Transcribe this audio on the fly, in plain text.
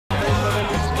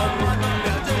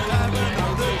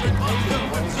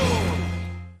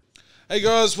Hey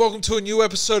guys, welcome to a new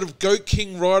episode of Goat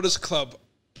King Riders Club.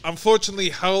 Unfortunately,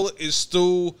 Hull is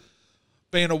still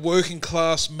being a working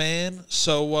class man,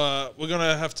 so we're going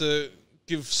to have to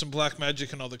give some black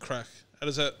magic another crack. How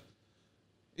does that...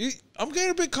 I'm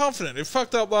getting a bit confident. It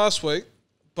fucked up last week,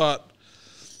 but...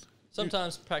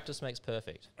 Sometimes practice makes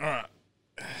perfect. Alright.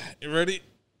 You ready?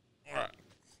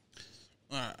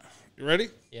 Alright. You ready?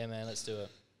 Yeah, man, let's do it.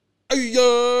 I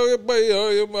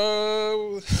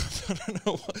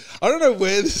don't know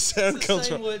where this sound comes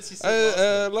from. Words you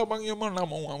said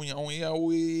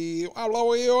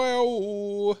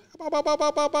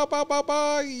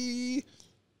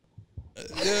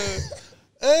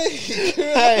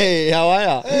Hey, how are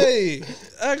ya? Hey,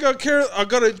 I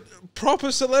got a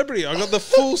proper celebrity. I got the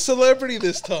full celebrity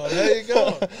this time. How you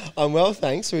going? I'm well,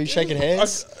 thanks. Were you shaking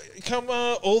hands? I come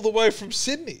all the way from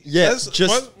Sydney. Yeah,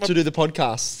 to do the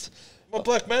podcast. My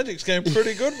black magic's going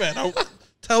pretty good, man. I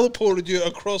teleported you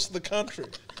across the country.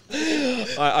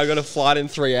 I got a flight in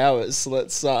 3 hours. So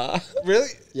let's really?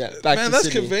 Yeah, back man, to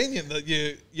that's Sydney. convenient that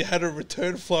you had a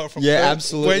return flight from Yeah, Perth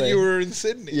absolutely. when you were in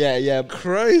Sydney. Yeah.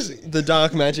 Crazy. The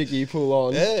dark magic you pull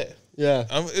on. Yeah. Yeah.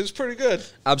 It was pretty good.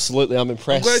 Absolutely, I'm I'm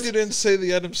impressed. glad you didn't see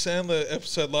the Adam Sandler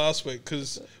episode last week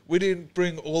because we didn't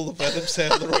bring all of Adam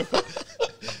Sandler over.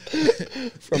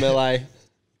 From LA.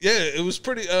 Yeah, it was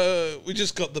pretty... we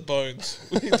just got the bones.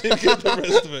 We didn't get the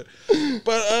rest of it.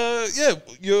 But, yeah,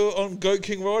 you're on Goat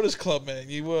King Riders Club, man.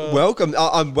 You were... Welcome.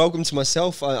 I'm welcome to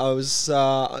myself. I was...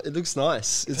 it looks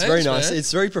nice. It's very nice. Man.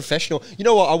 It's very professional. You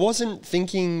know what? I wasn't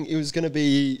thinking it was going to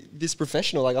be this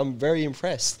professional. Like, I'm very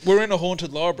impressed. We're in a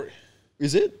haunted library.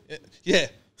 Is it? Yeah.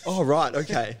 Oh, right.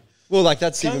 Okay. Well, like,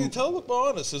 that's Can't even... you tell the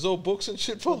behind There's all books and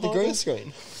shit behind The green us.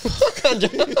 screen.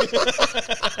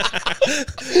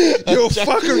 You're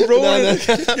fucking ruining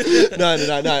it. No.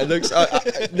 It looks...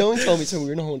 no one told me so.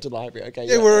 We're in a haunted library. Okay.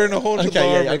 Yeah, we're in a haunted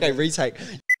library. Yeah, okay, retake.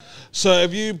 So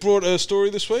have you brought a story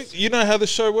this week? You know how the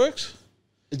show works?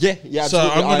 Yeah, So absolutely.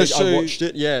 I'm going to show I you... watched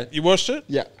it, yeah. You watched it?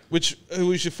 Yeah. Who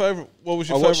was your favourite? What was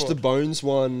your I favourite watched the Bones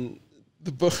one.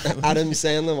 The book. Adam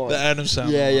Sandler one. The Adam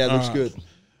Sandler Yeah, one. it looks Alright. good.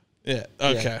 Yeah,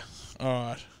 okay. All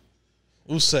right.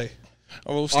 We'll see.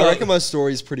 We'll I start. reckon my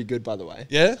story is pretty good, by the way.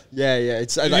 Yeah? Yeah.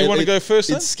 It's. You want to go first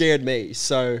then? It scared me,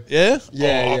 so... Yeah?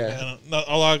 Yeah, Oh, yeah. Man. No,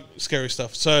 I like scary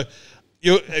stuff. So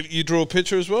you draw a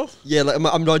picture as well? Yeah, like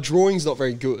my drawing's not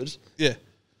very good. Yeah.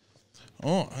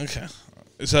 Oh, okay.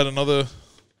 Is that another...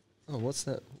 Oh, what's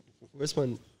that? Where's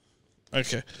my...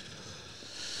 Okay.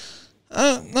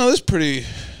 No, that's pretty...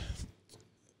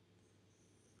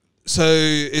 So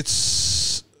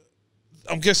it's...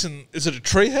 I'm guessing... Is it a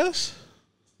tree house?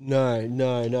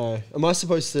 No. Am I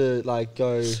supposed to, like,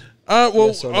 go... Well,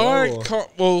 yes or no,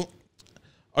 or-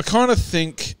 I kind of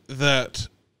think that...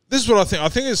 This is what I think. I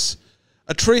think it's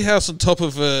a tree house on top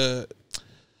of a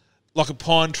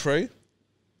pine tree.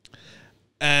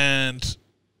 And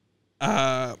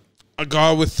a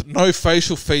guy with no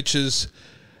facial features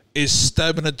is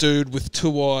stabbing a dude with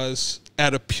 2 eyes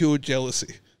out of pure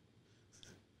jealousy.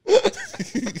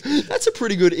 That's a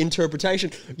pretty good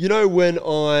interpretation. You know, when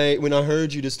I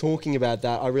heard you just talking about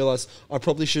that, I realized I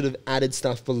probably should have added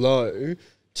stuff below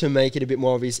to make it a bit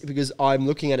more obvious, because I'm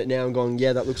looking at it now and going,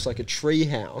 yeah, that looks like a tree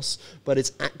house, but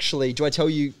it's actually... Do I tell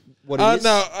you what it is?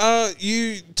 No,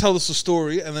 you tell us the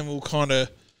story and then we'll kind of...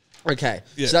 Okay,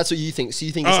 Yeah. so that's what you think. So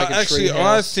you think it's like a tree actually,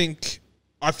 house?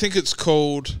 I think it's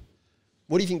called...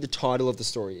 What do you think the title of the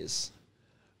story is?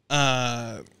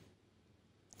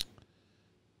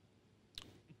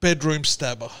 Bedroom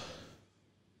Stabber.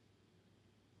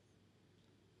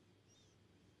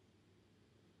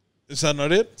 Is that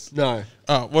not it? No.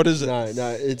 Oh, what is it?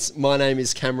 No, it's My Name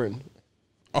is Cameron.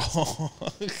 Oh,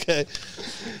 okay.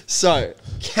 So,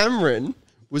 Cameron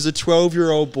was a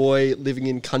 12-year-old boy living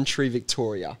in country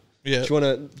Victoria. Yeah. Do you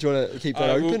want to keep that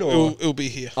open? Or? It'll be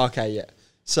here. Okay, yeah.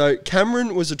 So,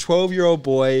 Cameron was a 12-year-old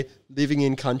boy living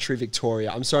in country Victoria.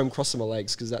 I'm sorry, I'm crossing my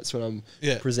legs because that's what I'm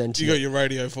presenting. You got your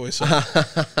radio voice on.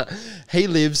 He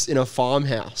lives in a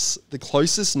farmhouse. The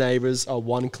closest neighbours are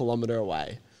 1 kilometre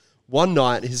away. One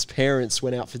night, his parents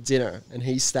went out for dinner and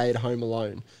he stayed home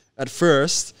alone. At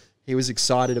first, he was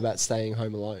excited about staying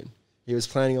home alone. He was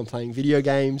planning on playing video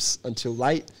games until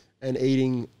late and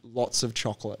eating lots of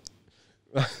chocolate.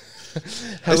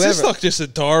 Is this like just a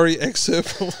diary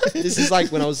excerpt? This is like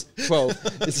when I was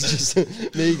 12. This is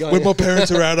just me going... When my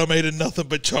parents are out, I'm eating nothing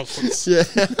but chocolates. Yeah.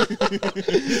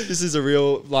 This is a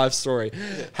real life story.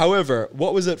 Yeah. However,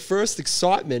 what was at first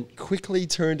excitement quickly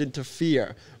turned into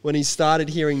fear when he started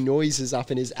hearing noises up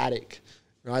in his attic.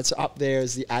 right? So up there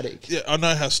is the attic. Yeah, I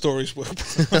know how stories work.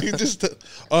 You just, yep.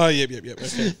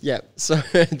 Okay. Yeah, so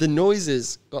the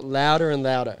noises got louder and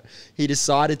louder. He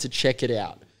decided to check it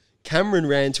out. Cameron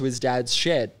ran to his dad's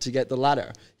shed to get the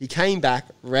ladder. He came back,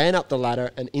 ran up the ladder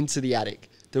and into the attic.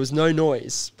 There was no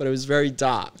noise, but it was very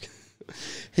dark.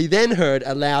 He then heard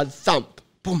a loud thump.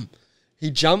 Boom.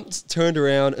 He jumped, turned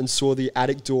around and saw the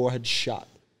attic door had shut.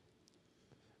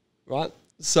 Right?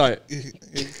 So,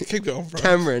 Keep going, bro.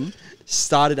 Cameron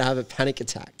started to have a panic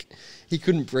attack. He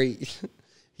couldn't breathe.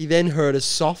 He then heard a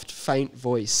soft, faint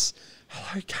voice.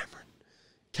 Hello, Cameron.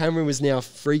 Cameron was now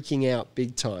freaking out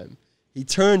big time. He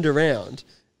turned around,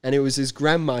 and it was his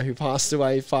grandma who passed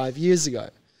away 5 years ago.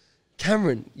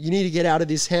 Cameron, you need to get out of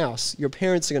this house. Your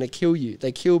parents are going to kill you.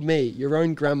 They killed me, your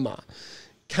own grandma.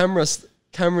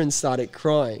 Cameron started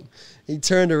crying. He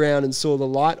turned around and saw the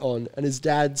light on, and his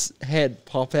dad's head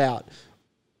pop out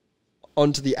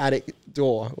onto the attic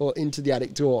door, or into the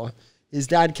attic door. His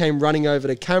dad came running over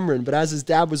to Cameron, but as his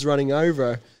dad was running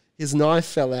over, his knife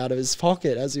fell out of his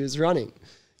pocket as he was running.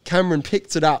 Cameron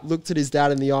picked it up, looked at his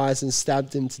dad in the eyes, and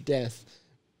stabbed him to death.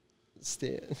 Is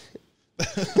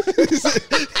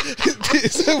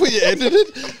that what you ended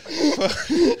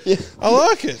it? Yeah. I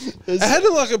like it. It had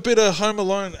like a bit of Home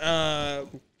Alone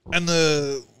and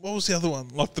what was the other one?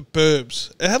 Like the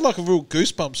Burbs. It had like a real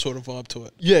Goosebumps sort of vibe to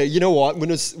it. Yeah, you know what?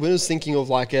 When I was thinking of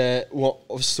like a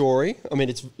story, I mean,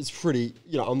 it's pretty.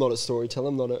 You know, I'm not a storyteller.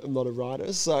 I'm not a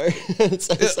writer, so it's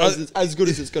as good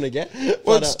as it's going to get.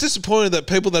 Well, it's disappointing that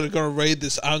people that are going to read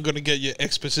this aren't going to get your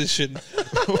exposition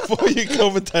before you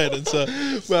commentated. So,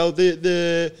 well,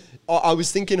 I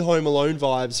was thinking Home Alone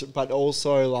vibes, but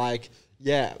also like,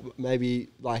 yeah, maybe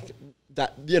like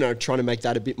that. You know, trying to make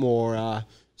that a bit more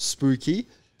spooky.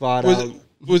 But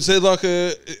was there like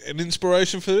an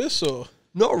inspiration for this, or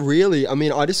not really? I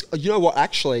mean, you know what?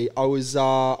 Actually, I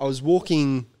was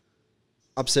walking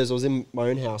upstairs. I was in my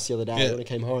own house the other day when I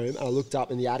came home, and I looked up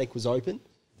and the attic was open.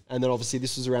 And then obviously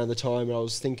this was around the time when I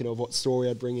was thinking of what story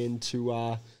I'd bring into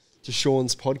to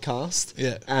Sean's podcast.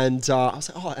 Yeah. And I was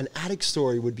like, oh, an attic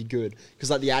story would be good because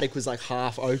like the attic was like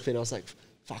half open. I was like,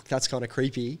 fuck, that's kind of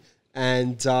creepy.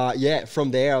 And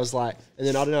from there I was like, and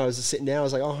then I don't know, I was just sitting down. I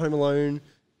was like, oh, Home Alone.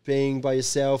 Being by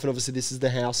yourself, and obviously this is the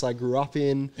house I grew up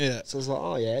in. Yeah. So I was like,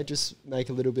 oh yeah, just make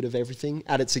a little bit of everything,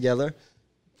 add it together,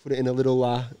 put it in a little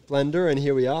blender, and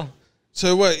here we are.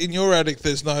 So wait, in your attic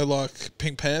there's no like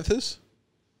Pink Panthers?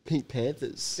 Pink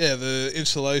Panthers? Yeah, the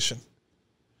installation.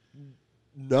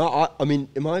 No, I mean,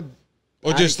 am I...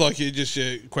 Or just like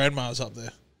your grandma's up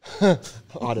there?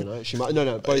 I don't know. She might...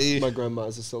 No, both my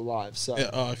grandmas are still alive, so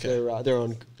okay. they're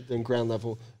on ground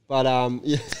level. But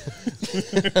yeah,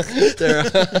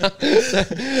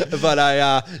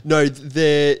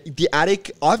 the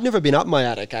attic. I've never been up my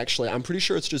attic actually. I'm pretty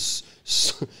sure it's just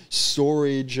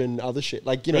storage and other shit.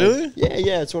 Like you know, really?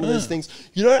 Yeah. It's one of those things.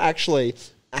 You know, actually,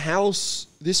 a house.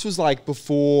 This was like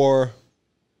before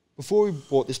we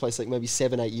bought this place, like maybe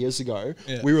 7-8 years ago.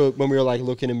 Yeah. When we were like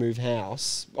looking to move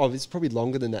house. Oh, it's probably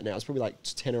longer than that now. It's probably like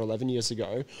 10 or 11 years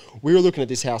ago. We were looking at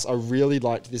this house. I really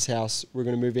liked this house. We were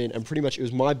going to move in, and pretty much it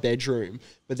was my bedroom,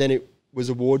 but then it was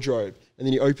a wardrobe, and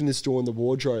then you open this door in the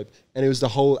wardrobe, and it was the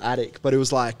whole attic. But it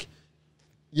was like,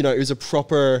 you know, it was a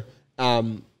proper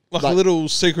like a little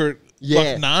secret. Yeah.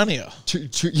 Like Narnia.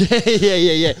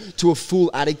 Yeah. To a full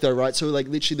attic though, right? So like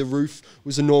literally the roof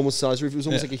was a normal size roof. It was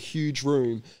almost like a huge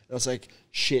room. And I was like,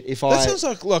 shit, That sounds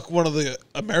like one of the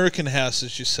American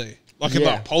houses you see. Like in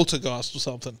like Poltergeist or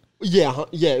something. Yeah,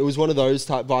 it was one of those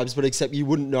type vibes, but except you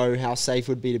wouldn't know how safe it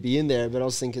would be to be in there. But I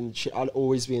was thinking, shit, I'd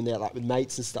always be in there like with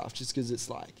mates and stuff just because it's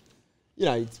like, you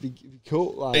know, it'd be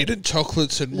cool. Like, eating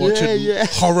chocolates and watching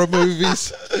horror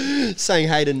movies. Saying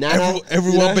hey to Nana.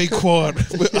 Everyone be quiet.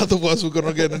 Otherwise we're going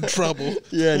to get in trouble.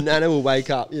 Yeah, Nana will wake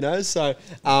up, you know. So,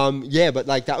 but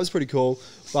like that was pretty cool.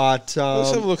 But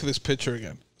let's have a look at this picture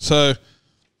again. So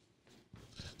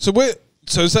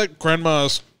is that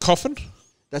grandma's coffin?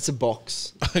 That's a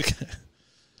box. Okay.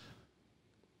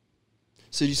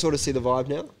 So you sort of see the vibe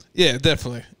now? Yeah,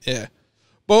 definitely. Yeah.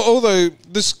 Well, although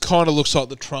this kind of looks like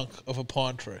the trunk of a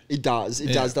pine tree. It does.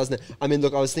 It does, doesn't it? I mean,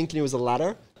 look, I was thinking it was a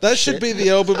ladder. That should be the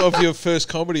album of your first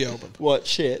comedy album. What?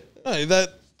 Shit. Hey,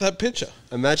 that picture.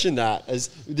 Imagine that.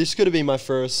 This could have been my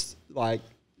first,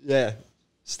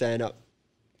 stand-up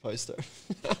poster.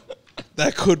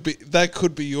 That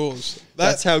could be yours.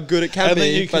 That's how good it can be. And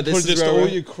then you can but put just all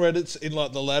your credits in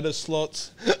like the ladder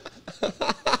slots.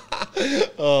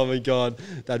 Oh my God.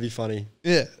 That'd be funny.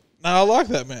 Yeah. No, I like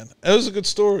that, man. It was a good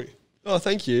story. Oh,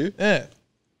 thank you. Yeah.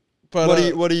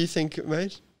 But what do you think,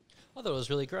 mate? I thought it was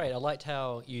really great. I liked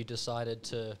how you decided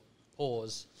to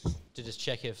pause to just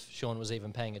check if Sean was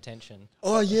even paying attention.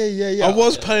 Oh, yeah. I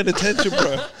was paying attention,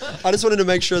 bro. I just wanted to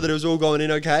make sure that it was all going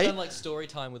in okay. Sound like story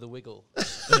time with a wiggle.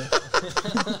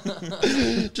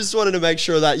 Just wanted to make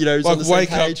sure that, you know, it was on the Like,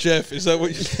 same wake up, page. Jeff. Is that what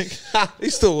you think?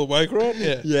 He's still awake, right?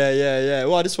 Yeah. Yeah.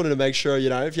 Well, I just wanted to make sure, you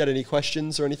know, if you had any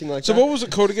questions or anything like So that. what was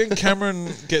it called again? Cameron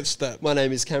Gets Stabbed. My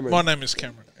name is Cameron. My name is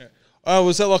Cameron. Yeah. Oh,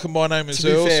 was that like a My Name Is To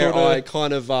be Earl fair, sort of? I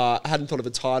kind of hadn't thought of a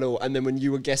title, and then when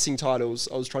you were guessing titles,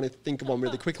 I was trying to think of one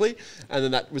really quickly, and then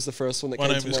that was the first one that My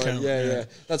came Name to is mind. Cameron, Yeah. yeah.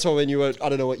 That's why when you were, I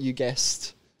don't know what you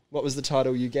guessed. What was the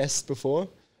title you guessed before?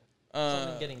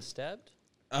 Someone getting stabbed?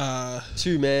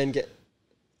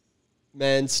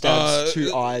 Man stabs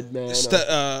two-eyed man.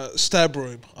 Stab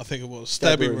Room, I think it was.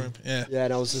 Stabby Room. Yeah. Yeah,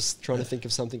 and I was just trying to think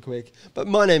of something quick. But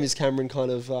My Name is Cameron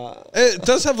kind of... It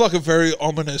does have like a very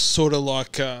ominous sort of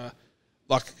like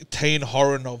teen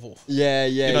horror novel. Yeah,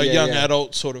 You know, young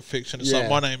adult sort of fiction. It's Yeah. like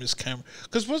My Name is Cameron.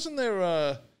 Because wasn't there,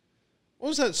 what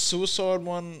was that suicide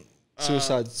one?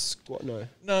 Suicide Squad, no.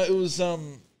 No, it was a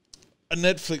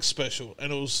Netflix special,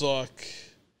 and it was like,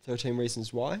 13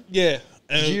 Reasons Why. yeah.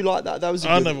 And Did you like that? That was.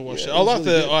 I never watched it. I like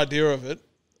the idea of it.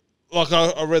 Like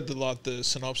I read the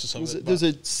synopsis of it. There's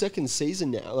a second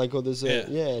season now, like, or there's a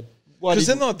Yeah. Why Because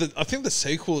then didn't- like I think the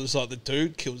sequel is like the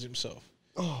dude kills himself.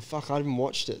 Oh fuck! I haven't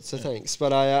watched it, so thanks.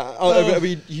 But I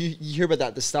mean, you hear about that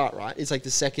at the start, right? It's like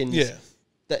the second. Yeah.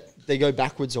 That they go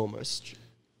backwards almost.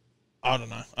 I don't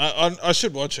know. I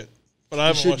should watch it, but I You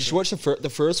haven't should watched it. watch the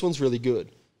first one's really good,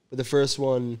 but the first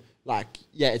one, like,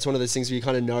 yeah, it's one of those things where you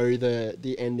kind of know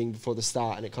the ending before the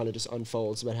start, and it kind of just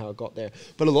unfolds about how it got there.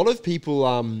 But a lot of people,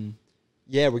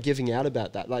 were giving out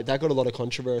about that. Like, that got a lot of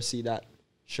controversy, that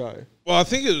show. Well, I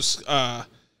think it was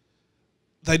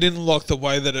they didn't like the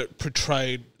way that it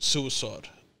portrayed suicide.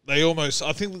 They almost,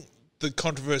 I think the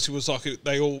controversy was like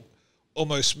they all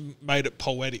almost made it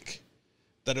poetic.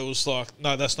 That it was like,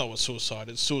 no, that's not what suicide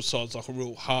is. Suicide's like a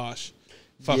real harsh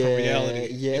fucking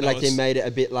reality. Yeah, You know, like they it's- made it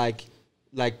a bit like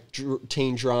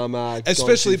teen drama. gone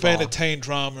especially too being far. a teen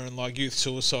drama and like youth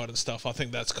suicide and stuff. I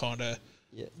think that's kind of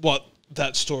Yeah. what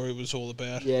that story was all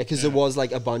about. Yeah, because there was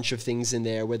like a bunch of things in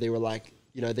there where they were like,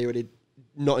 you know, they would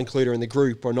not include her in the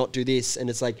group or not do this, and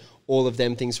it's like all of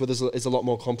them things. Well, it's a lot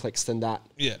more complex than that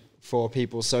Yeah, for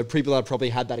people. So people that probably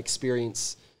had that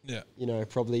experience, yeah. you know,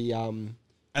 probably.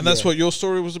 And that's Yeah. what your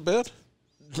story was about?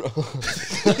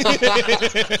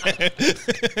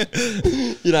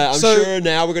 You know, I'm So- sure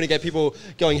now we're going to get people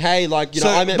going, hey, like, you know,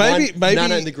 So I met maybe- my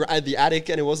Nana in the attic,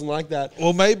 and it wasn't like that.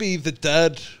 Well, maybe the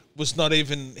dad was not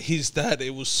even his dad.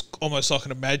 It was almost like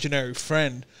an imaginary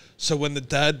friend. So when the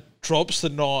dad drops the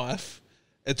knife,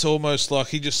 it's almost like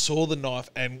he just saw the knife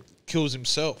and kills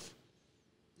himself.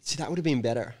 See, that would have been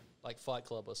better. Like Fight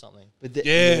Club or something. But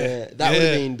Yeah, that would have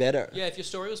yeah. been better. Yeah, if your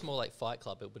story was more like Fight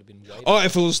Club, it would have been way Oh,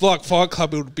 if it was like Fight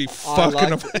Club, it would be fucking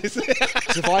like- amazing.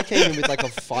 So if I came in with like a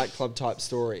Fight Club type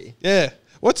story, Yeah.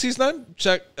 What's his name?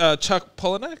 Chuck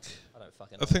Palahniuk? I don't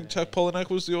fucking I think Chuck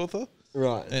Palahniuk was the author.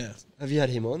 right? Yeah. Have you had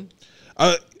him on?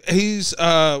 He's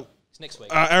It's next week.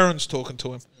 Aaron's talking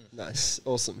to him. Nice,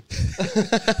 awesome.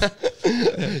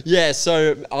 Yeah,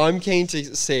 so I'm keen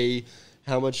to see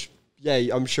how much.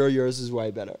 Yeah, I'm sure yours is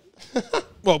way better.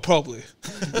 Well, probably.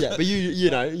 Yeah, but you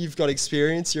know, you've got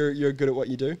experience. You're good at what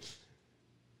you do.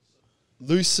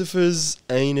 Lucifer's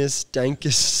Anus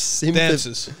Dankus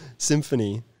Dances.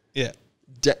 Symphony. Yeah.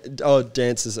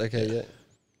 Dances. Okay, yeah.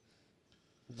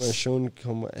 By Sean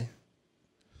Conway.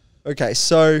 Okay,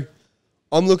 so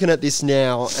I'm looking at this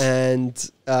now, and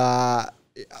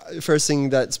first thing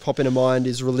that's popping to mind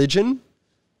is religion.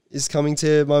 Is coming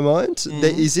to my mind.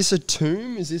 Is this a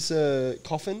tomb? Is this a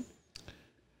coffin?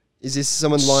 Is this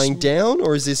someone lying down,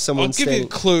 or is this someone I'll give you a standing?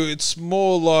 clue. It's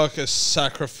more like a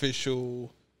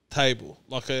sacrificial table,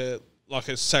 like a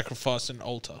sacrifice and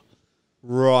altar.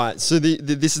 Right. So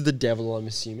this is the devil, I'm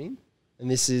assuming,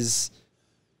 and this is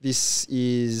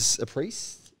a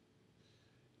priest.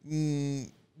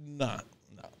 No.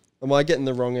 Am I getting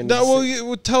the wrong end? No, of the well,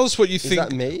 well, tell us what you think.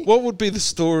 that me? What would be the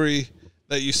story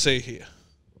that you see here?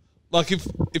 Like,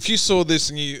 if you saw this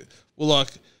and you were like,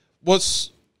 what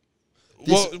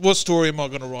story am I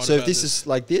going to write So about if this is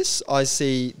like this, I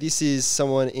see this is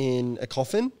someone in a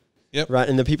coffin. Yep. Right,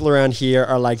 and the people around here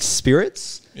are like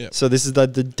spirits. Yep. So this is the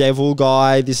devil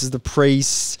guy. This is the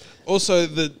priest. Also,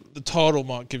 the title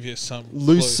might give you some clue.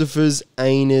 Lucifer's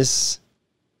Anus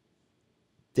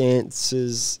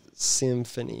Dances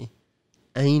Symphony.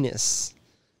 Anus.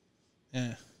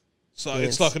 Yeah. So Yes.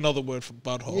 it's like another word for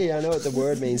butthole. Yeah, I know what the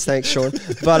word means. Thanks, Sean.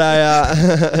 But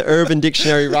Urban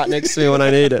Dictionary right next to me when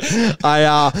I need it.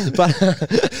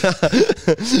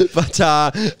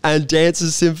 And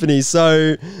Dances Symphony.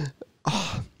 So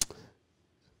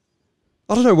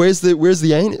I don't know. Where's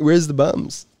the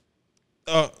bums?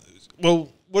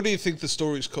 Well, what do you think the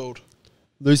story's called?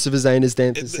 Lucifer's Anus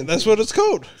Dances. That's what it's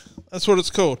called. That's what it's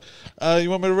called. You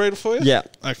want me to read it for you? Yeah.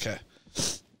 Okay.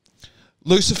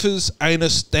 Lucifer's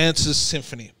Anus Dances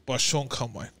Symphony by Sean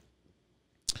Conway.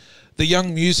 The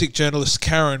young music journalist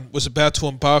Ciaran was about to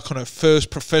embark on her first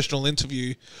professional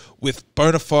interview with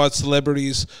bona fide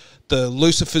celebrities, the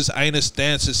Lucifer's Anus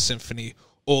Dances Symphony,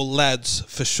 or LADS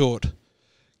for short.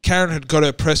 Ciaran had got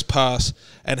her press pass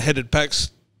and headed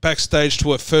backstage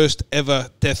to her first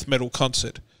ever death metal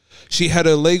concert. She had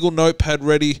her legal notepad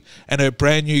ready and her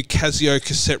brand new Casio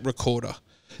cassette recorder.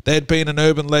 There had been an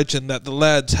urban legend that the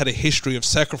LADS had a history of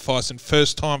sacrificing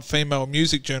first-time female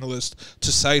music journalists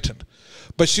to Satan.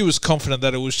 But she was confident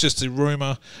that it was just a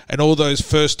rumour, and all those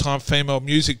first-time female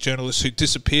music journalists who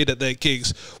disappeared at their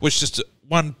gigs was just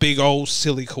one big old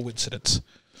silly coincidence.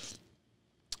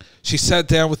 She sat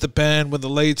down with the band when the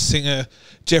lead singer,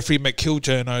 Jeffrey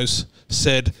McKilljournos,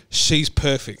 said, "She's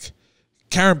perfect."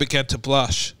 Ciaran began to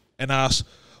blush and asked,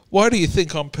 "Why do you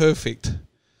think I'm perfect?"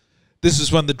 This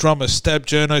is when the drummer, stabbed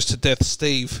journos to death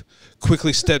Steve,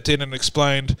 quickly stepped in and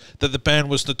explained that the band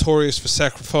was notorious for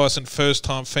sacrificing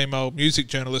first-time female music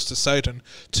journalists to Satan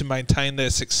to maintain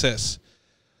their success.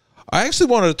 I actually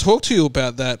wanted to talk to you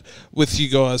about that with you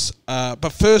guys, but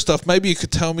first off, maybe you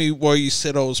could tell me why you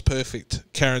said I was perfect,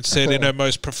 Ciaran said in her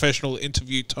most professional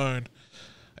interview tone.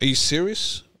 Are you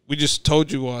serious? We just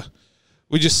told you why.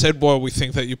 We just said why we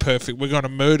think that you're perfect. We're going to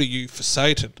murder you for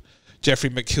Satan, Jeffrey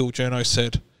McKilljournos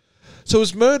said. So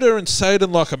is murder and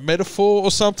Satan like a metaphor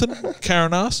or something?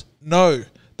 Ciaran asked. No,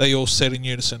 they all said in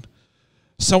unison.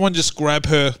 Someone just grabbed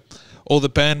her. All the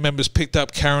band members picked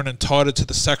up Ciaran and tied her to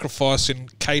the sacrificing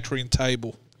catering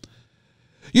table.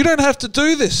 You don't have to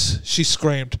do this, she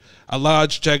screamed. A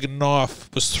large jagged knife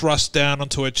was thrust down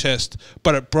onto her chest,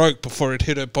 but it broke before it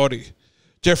hit her body.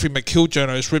 Jeffrey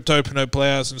McKilljournos ripped open her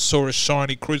blouse and saw a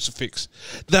shiny crucifix.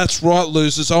 That's right,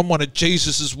 losers, I'm one of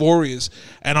Jesus' warriors,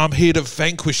 and I'm here to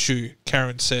vanquish you,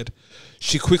 Ciaran said.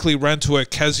 She quickly ran to her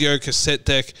Casio cassette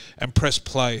deck and pressed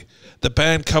play. The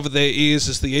band covered their ears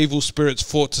as the evil spirits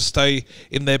fought to stay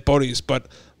in their bodies, but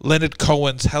Leonard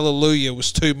Cohen's Hallelujah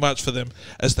was too much for them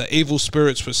as the evil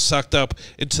spirits were sucked up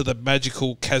into the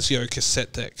magical Casio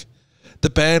cassette deck.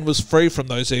 The band was free from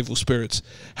those evil spirits.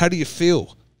 How do you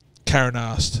feel? Ciaran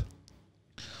asked.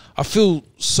 I feel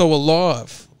so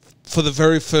alive for the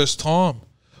very first time,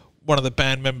 one of the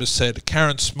band members said.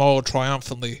 Ciaran smiled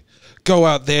triumphantly. Go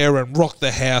out there and rock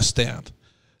the house down.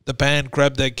 The band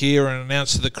grabbed their gear and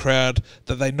announced to the crowd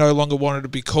that they no longer wanted to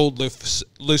be called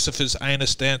Lucifer's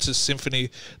Anus Dances Symphony.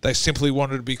 They simply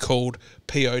wanted to be called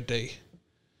POD.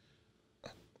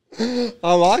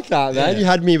 I like that, man. Yeah. You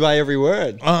had me by every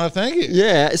word. Oh, thank you.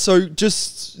 Yeah, so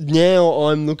just now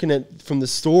I'm looking at from the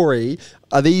story,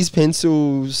 are these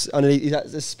pencils underneath, is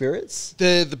that the spirits?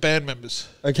 They're the band members.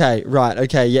 Okay, right,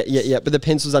 okay, yeah. But the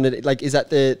pencils underneath, like, is that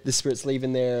the spirits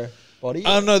leaving their body?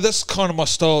 No, that's kind of my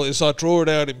style, is I draw it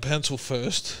out in pencil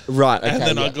first. Right, okay. And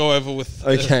then I go over with...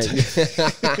 Okay.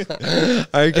 Okay.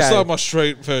 It's like my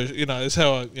street version, it's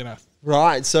how I,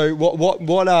 Right. So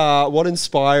what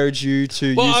inspired you to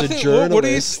use a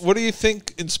journalist? What do you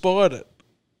think inspired it?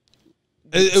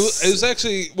 It was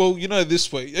actually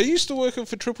this week. Are you still working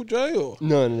for Triple J or?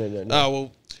 No.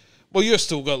 Oh well, you've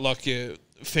still got like your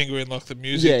finger in like the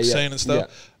music scene and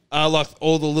stuff. Yeah. Like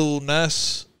all the Lil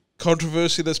Nas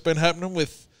controversy that's been happening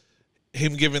with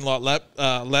him giving like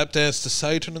lap dance to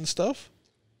Satan and stuff.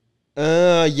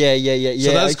 Yeah.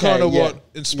 So that's kind of what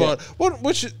inspired. Yeah.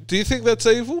 What do you think that's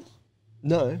evil?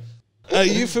 No. Are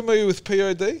you familiar with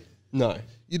POD? No.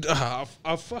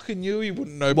 I fucking knew you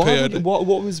wouldn't know POD.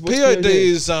 What's POD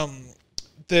is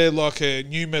they're like a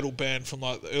new metal band from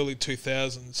like the early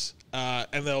 2000s,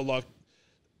 and they're like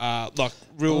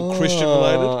real Christian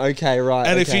related. Okay, right.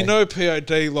 And if you know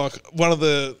POD, like one of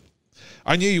the,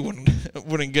 I knew you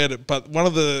wouldn't get it, but one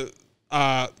of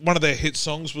their hit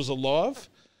songs was Alive.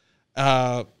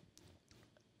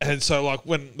 And so, like,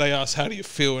 when they asked, how do you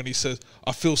feel? And he says,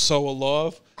 I feel so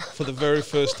alive for the very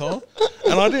first time.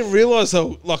 And I didn't realise,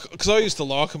 though, like, because I used to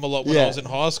like them a lot when I was in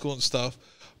high school and stuff,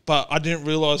 but I didn't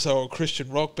realise they were a Christian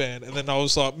rock band. And then I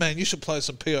was like, man, you should play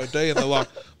some POD. And they're like,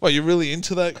 well, you're really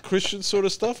into that Christian sort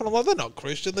of stuff? And I'm like, they're not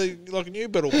Christian. They're like a new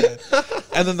metal band.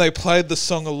 And then they played the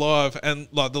song Alive, and,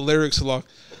 like, the lyrics are like,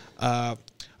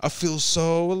 I feel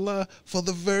so alive for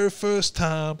the very first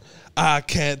time. I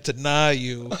can't deny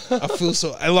you. I feel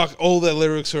so... And, like, all their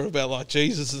lyrics are about, like,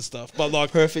 Jesus and stuff. But,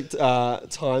 like... Perfect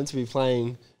time to be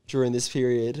playing during this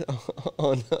period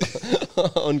on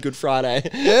on Good Friday.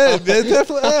 Yeah,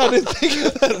 definitely. I didn't think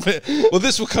of that, man. Well,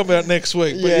 this will come out next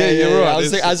week. But yeah, you're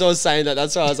right. As I was saying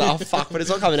that's why I was like, oh fuck, but it's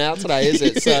not coming out today, is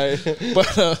it? So,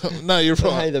 but no, you're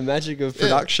right. Hey, the magic of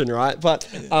production, right? But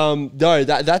no,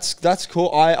 that's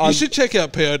cool. You should check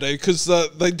out POD because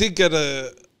they did get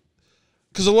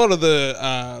because a lot of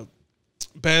the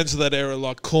bands of that era,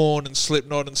 like Korn and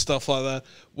Slipknot and stuff like that,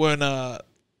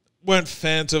 weren't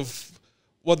fans of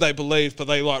what they believed, but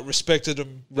they like respected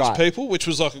them as people, which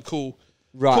was like a cool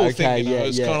thing. You know?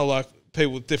 It's kind of like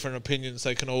people with different opinions.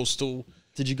 They can all still.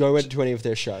 Did you go to any of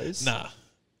their shows? Nah.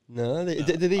 No, did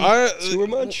they tour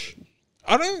much?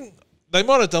 I don't. They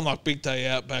might have done like Big Day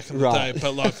Out back in the day,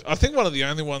 but like I think one of the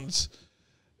only ones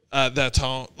at that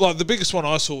time, like the biggest one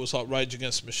I saw was like Rage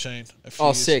Against the Machine.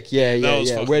 Sick!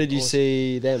 Yeah. Where did you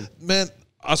see them? Man,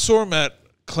 I saw them at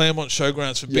Claremont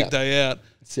Showgrounds for Big Day Out,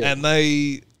 and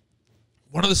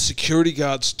one of the security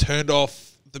guards turned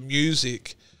off the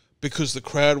music because the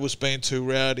crowd was being too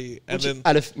rowdy. And then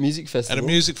at a music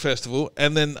festival.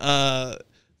 And then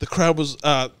the crowd was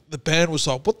the band was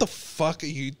like, "What the fuck are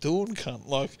you doing, cunt?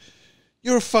 Like,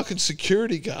 you're a fucking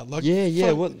security guard." Like,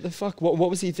 fuck. What the fuck? What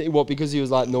was he thinking? What, because he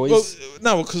was like noise? Well,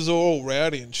 no, because they're all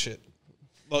rowdy and shit.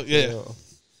 Like,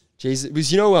 Jesus,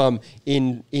 because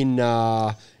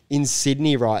in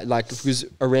Sydney, right? Like, because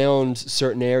around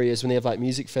certain areas when they have like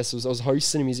music festivals, I was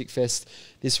hosting a music fest.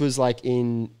 This was like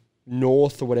in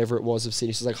north or whatever it was of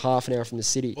Sydney. So it was like half an hour from the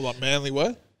city. Well, like Manly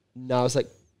Way? No, it was like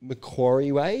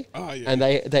Macquarie Way. Oh, yeah. And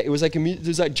it was like there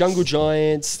was like Jungle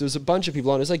Giants. There was a bunch of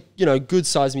people on. It was like, good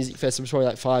sized music festival. Probably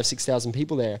like 5,000-6,000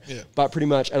 people there. Yeah. But pretty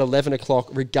much at 11 o'clock,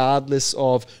 regardless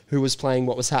of who was playing,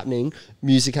 what was happening,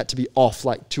 music had to be off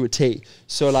like to a T.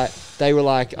 So like they were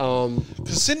like,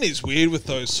 because Sydney's weird with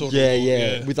those sort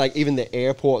of with like even the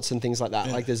airports and things like that.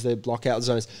 Yeah. Like there's the blockout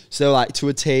zones. So they're like to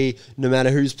a T, no matter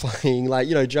who's playing. Like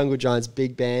Jungle Giants,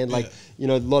 big band. Like a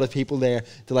lot of people there.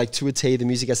 They're like to a T. The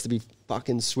music has to be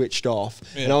fucking switched off.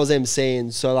 And I was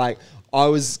emceeing, so like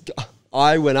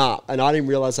I went up and I didn't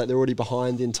realize that they're already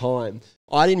behind in time.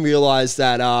 I didn't realize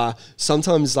that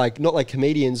sometimes, like, not like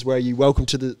comedians where you welcome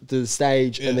to the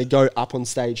stage and they go up on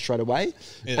stage straight away.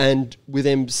 And with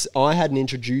them, I hadn't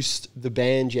introduced the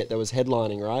band yet that was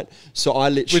headlining, right? So I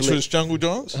literally... Which was Jungle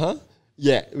Giants? Huh?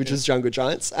 Yeah, which was Jungle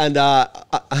Giants. And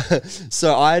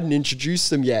so I hadn't introduced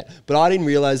them yet, but I didn't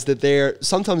realize that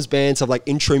sometimes bands have like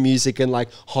intro music and like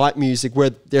hype music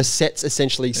where their sets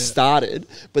essentially started,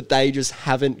 but they just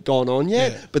haven't gone on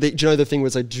yet. Yeah. But the thing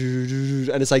was like,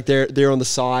 and it's like they're on the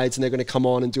sides and they're going to come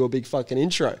on and do a big fucking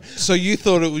intro. So you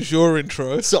thought it was your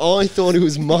intro? So I thought it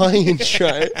was my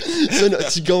intro. So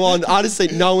to go on, I just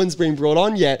think no one's been brought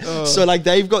on yet. So like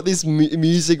they've got this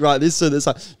music, right? So there's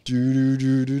like,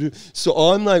 So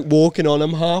I'm like walking on,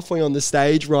 I'm halfway on the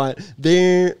stage, right?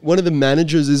 There, one of the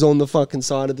managers is on the fucking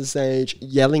side of the stage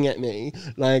yelling at me,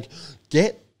 like,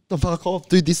 get the fuck off,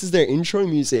 dude. This is their intro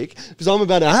music. Because I'm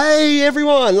about to, hey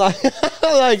everyone, like,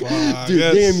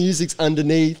 their music's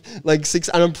underneath, like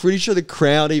and I'm pretty sure the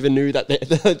crowd even knew that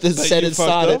the set had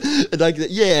started. Like,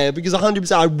 because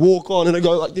 100% I walk on and I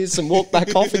go like this and walk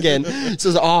back off again. So I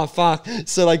was like, oh fuck.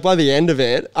 So like by the end of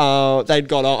it, they'd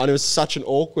got on and it was such an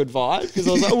awkward vibe because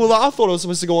I was like, well, I thought I was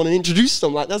supposed to go on and introduce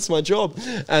them. Like that's my job.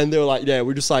 And they were like,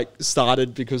 we just like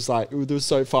started because like they were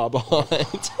so far behind.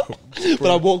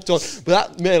 But I walked on. But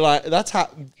that, man, like that's how,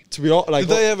 to be honest, like,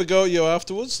 did they ever go at you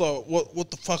afterwards? Like, what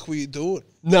the fuck were you doing?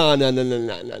 No.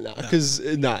 Because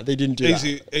they didn't do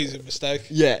that. Easy mistake.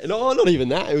 Yeah, no, not even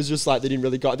that. It was just like they didn't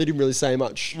really say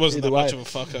much. Wasn't that much of a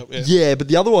fuck up? Yeah, but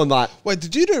the other one, like, wait,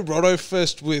 did you do Roto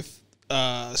Fest with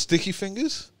Sticky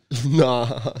Fingers? Nah.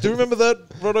 Do you remember that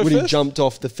Roto Fest? When he jumped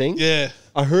off the thing? Yeah.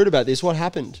 I heard about this. What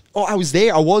happened? Oh, I was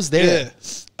there.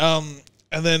 Yeah.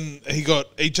 And then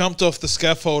he jumped off the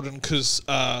scaffolding because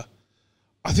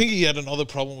I think he had another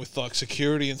problem with like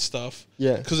security and stuff.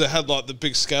 Yeah. Because it had like the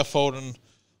big scaffolding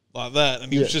like that,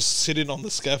 and he was just sitting on the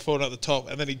scaffold at the top,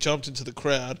 and then he jumped into the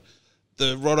crowd.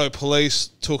 The Roto police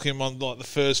took him on like the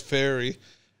first ferry.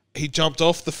 He jumped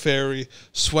off the ferry,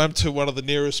 swam to one of the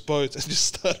nearest boats, and just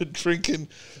started drinking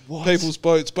people's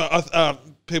boats,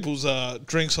 people's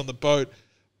drinks on the boat.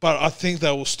 But I think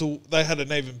they had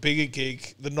an even bigger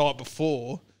gig the night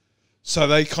before, so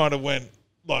they kind of went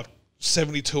like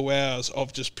 72 hours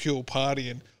of just pure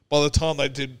partying. By the time they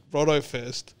did Roto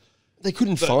Fest, they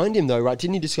couldn't find him though, right?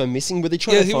 Didn't he just go missing? Were they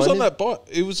trying to find him? Yeah, he was on that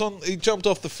boat. He jumped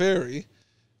off the ferry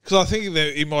because I think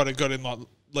he might have got in like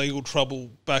legal trouble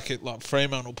back at like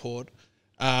Fremantle Port.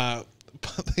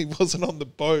 but he wasn't on the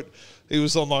boat. He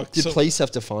was on like. Did police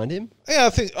have to find him? Yeah, I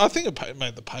think it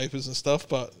made the papers and stuff,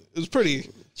 but it was pretty.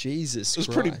 Jesus, It was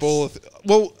pretty baller.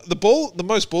 Well, the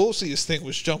most ballsiest thing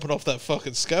was jumping off that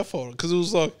fucking scaffolding because it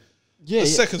was like a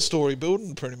second story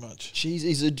building, pretty much.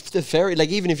 Jeez, the ferry. Like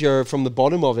even if you're from the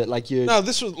bottom of it, like you. No,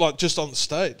 this was like just on the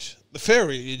stage. The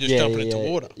ferry, you're just jumping into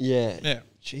water. Yeah.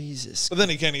 Jesus. But then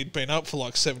again, he'd been up for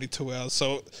like 72 hours,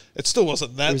 so it still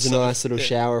wasn't that. It was a nice little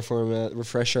shower for him, a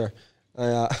refresher.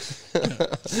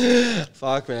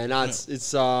 Fuck, man. No,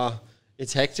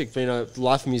 it's hectic being a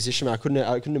life of musician. Man. I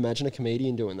couldn't imagine a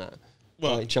comedian doing that.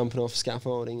 Well, like jumping off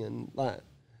scaffolding and like.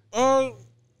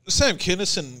 Sam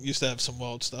Kinison used to have some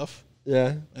wild stuff.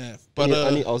 Yeah. But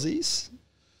any Aussies?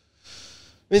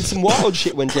 I mean, some wild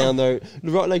shit went down though.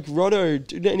 Like Roddo,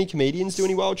 do any comedians do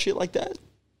any wild shit like that?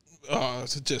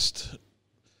 It's just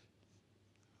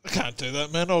I can't do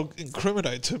that, man. I'll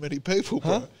incriminate too many people,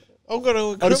 bro. Huh? I'm going to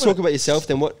incriminate. I'll just talk about yourself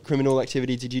then. What criminal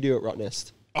activity did you do at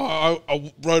Rottnest?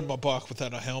 I rode my bike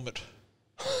without a helmet.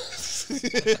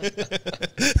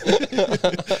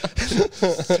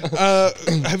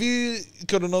 Have you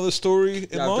got another story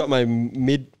in mind? I've got my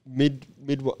mid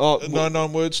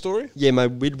 9-word story? Yeah, my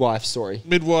midwife story.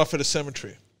 Midwife at a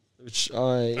cemetery. Which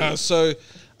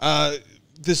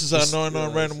this is our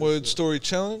 99 random word story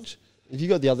challenge. Have you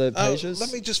got the other pages?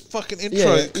 Let me just fucking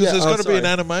intro because there's going to be an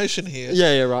animation here.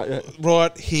 Yeah, right.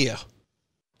 Right here.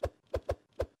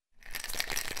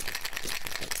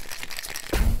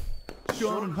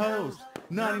 Sean and Pose,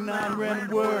 99 random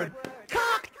word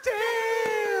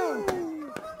cocktail.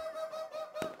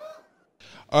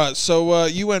 All right, so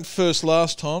you went first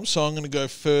last time, so I'm going to go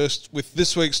first with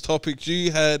this week's topic.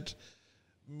 You had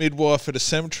midwife at a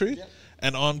cemetery,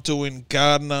 and I'm doing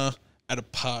gardener at a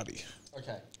party.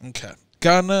 Okay.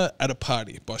 Gardener at a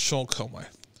Party by Sean Conway.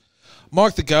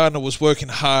 Mike the gardener was working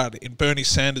hard in Bernie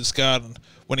Sanders' garden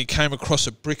when he came across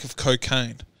a brick of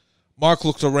cocaine. Mike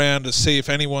looked around to see if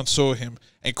anyone saw him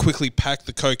and quickly packed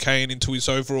the cocaine into his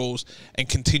overalls and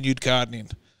continued gardening.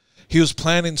 He was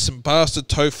planting some bastard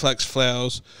toe flax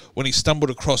flowers when he stumbled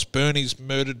across Bernie's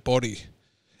murdered body.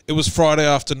 It was Friday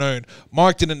afternoon.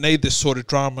 Mike didn't need this sort of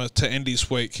drama to end his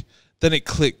week. Then it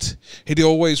clicked. He'd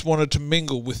always wanted to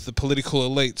mingle with the political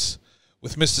elites.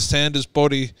 With Mr. Sanders'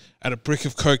 body and a brick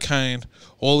of cocaine,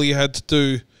 all he had to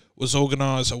do was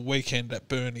organise a weekend at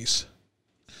Bernie's.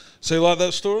 So you like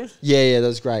that story? Yeah, that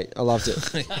was great. I loved it.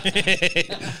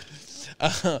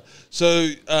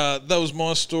 That was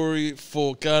my story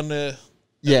for Gardner.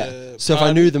 Yeah. So if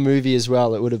I knew the movie as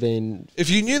well, it would have been.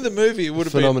 If you knew the movie, it would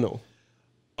have been phenomenal.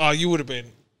 You would have been.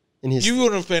 You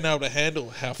wouldn't have been able to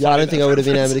handle how. Yeah, I don't think I would have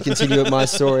been able to continue with my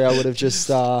story. I would have just.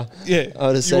 I would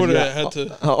have said. Had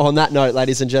to. On that note,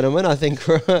 ladies and gentlemen, I think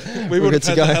we would have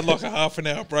had like a half an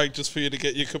hour break just for you to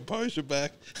get your composure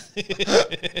back.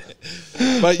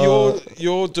 But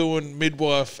you're doing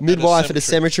midwife at a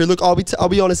cemetery. Look, I'll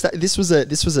be honest. This was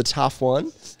a tough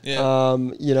one. Yeah. All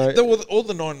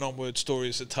the 99-word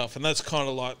stories are tough, and that's kind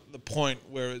of like the point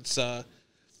where it's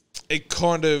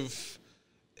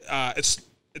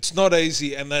it's not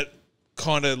easy, and that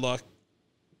kind of like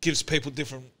gives people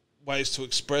different ways to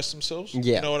express themselves.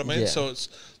 Yeah. You know what I mean? Yeah. So it's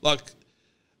like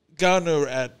Gardner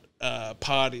at a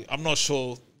party. I'm not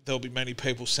sure there'll be many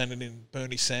people sending in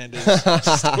Bernie Sanders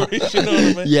stories. You know what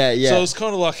I mean? Yeah. So it's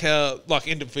kind of like how like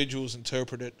individuals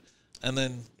interpret it, and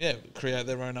then create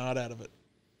their own art out of it.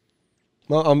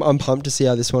 Well, I'm pumped to see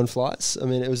how this one flies. I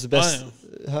mean, it was the best.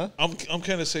 Huh? I'm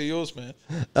keen to see yours, man.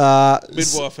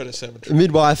 Midwife at a cemetery.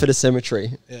 Midwife at a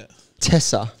cemetery. Yeah.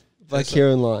 Tessa by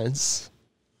Ciaran Lyons.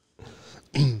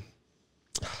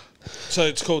 So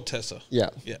it's called Tessa.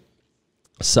 Yeah. Yeah.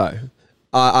 So,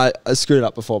 I screwed it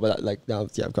up before, but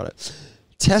I've got it.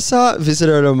 Tessa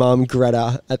visited her mum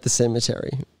Greta at the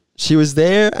cemetery. She was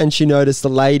there and she noticed a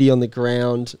lady on the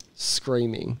ground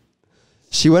screaming.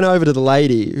 She went over to the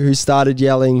lady who started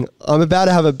yelling, "I'm about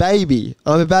to have a baby.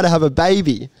 I'm about to have a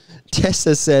baby."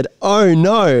 Tessa said, "Oh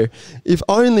no, if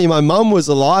only my mum was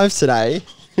alive today."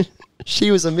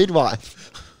 She was a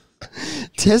midwife.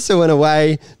 Tessa went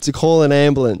away to call an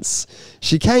ambulance.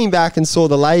 She came back and saw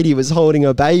the lady was holding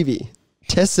her baby.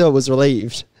 Tessa was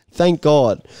relieved. "Thank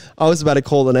God. I was about to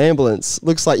call an ambulance.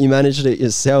 Looks like you managed it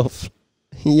yourself."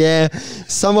 Yeah,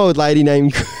 some old lady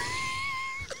named...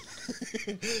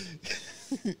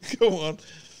 Go on.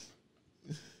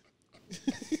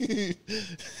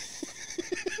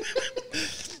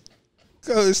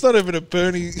 God, it's not even a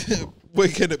Bernie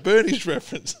weekend at Bernie's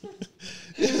reference.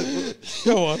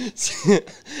 Go on.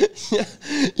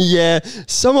 Yeah,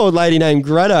 some old lady named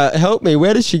Greta. Help me.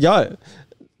 Where did she go?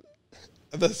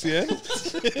 That's the end.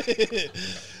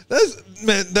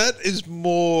 That is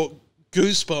more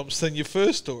goosebumps than your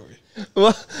first story.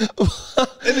 What?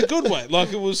 In a good way.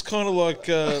 Like, it was kind of like...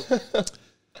 there's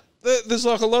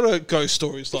like a lot of ghost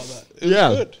stories like that. It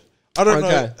was good. I don't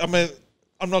know. I mean,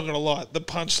 I'm not going to lie. The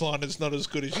punchline is not as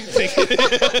good as you think.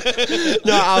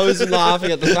 No, I was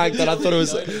laughing at the fact that I thought it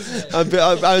was... I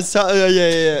was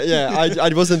I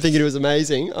wasn't thinking it was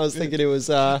amazing. I was thinking it was...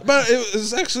 But it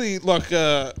was actually like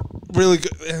really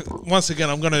good. Once again,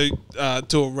 I'm going to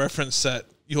do a reference that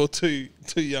you're too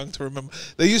young to remember.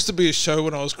 There used to be a show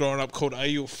when I was growing up called Are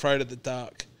You Afraid of the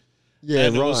Dark? Yeah,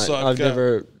 and right. It was like, I've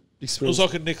never it experienced...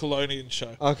 was like a Nickelodeon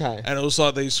show. Okay. And it was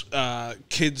like these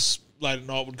kids late at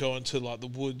night would go into like the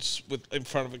woods in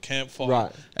front of a campfire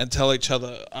and tell each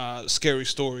other scary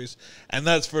stories. And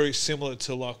that's very similar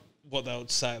to like what they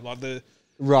would say. Like the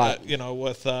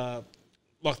with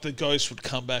like the ghost would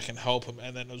come back and help him,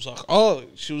 and then it was like, oh,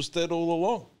 she was dead all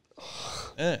along.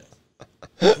 Yeah.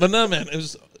 But no, man,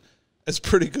 it's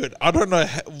pretty good. I don't know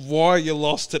why you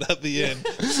lost it at the end.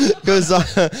 Because I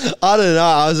don't know.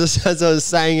 I was just, as I was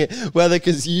saying it, whether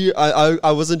because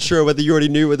I wasn't sure whether you already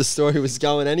knew where the story was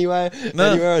going anywhere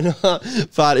or not.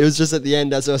 But it was just at the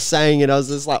end as I was saying it, I was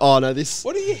just like, oh no, this.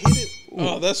 What do you hit it?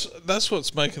 Oh, that's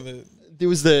what's making the. There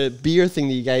was the beer thing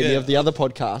that you gave me of the other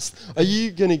podcast. Are you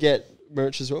gonna get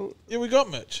merch as well? Yeah, we got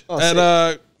merch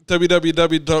at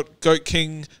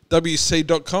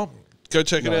www.goatkingwc.com. Go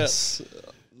check it out.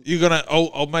 You're gonna.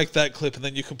 I'll make that clip and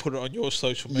then you can put it on your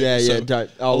social media. Yeah,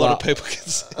 don't. A lot of people can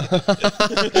see.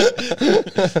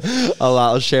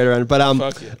 I'll share it around. But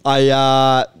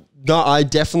I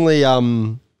definitely I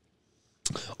don't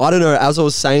know. As I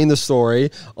was saying the story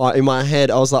in my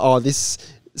head, I was like, oh, this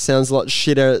sounds a lot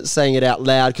shitter saying it out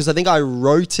loud, because I think I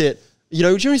wrote it. You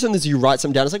know, generally sometimes you write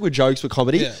something down. It's like with jokes, with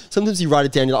comedy. Yeah. Sometimes you write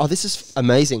it down. You're like, oh, this is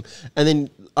amazing. And then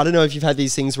I don't know if you've had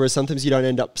these things where sometimes you don't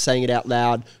end up saying it out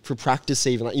loud for practice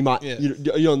even. Like you might,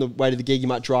 you're on the way to the gig, you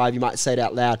might drive, you might say it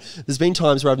out loud. There's been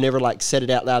times where I've never like said it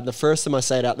out loud. And the first time I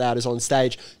say it out loud is on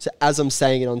stage. So as I'm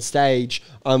saying it on stage,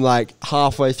 I'm like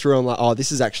halfway through, I'm like, oh,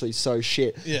 this is actually so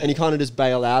shit. Yeah. And you kind of just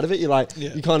bail out of it. You're like,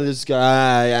 you kind of just go,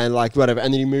 and like whatever.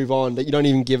 And then you move on, but you don't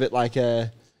even give it like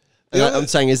a... I'm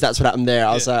saying is that's what happened there.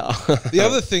 I was like... The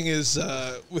other thing is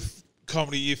with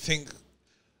comedy, you think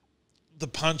the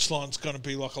punchline's going to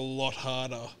be like a lot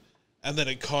harder, and then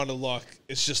it kind of like,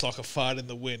 it's just like a fart in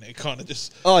the wind. It kind of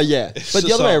just... Oh, yeah. But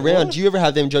the other way around, do you ever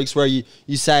have them jokes where you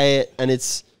say it and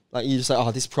it's like, you just like,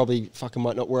 oh, this probably fucking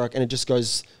might not work, and it just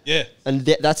goes... Yeah. And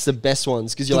that's the best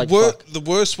ones, because you're fuck. The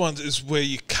worst ones is where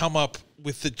you come up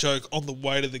with the joke on the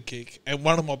way to the gig, and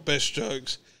one of my best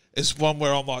jokes... It's one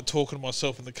where I'm like talking to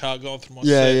myself in the car, going through my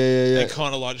set, and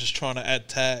kind of like just trying to add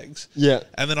tags. Yeah.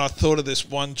 And then I thought of this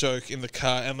one joke in the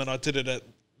car, and then I did it at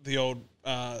the old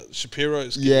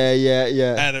Shapiro's gig.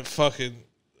 Yeah. And it fucking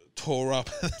tore up,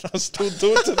 and I still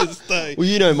do it to this day. Well,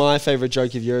 you know my favourite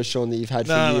joke of yours, Sean, that you've had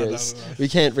for years. No. We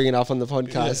can't bring it up on the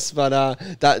podcast, but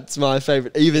that's my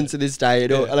favourite. Even to this day,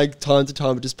 like time to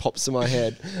time, it just pops in my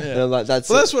head. And I'm like, that's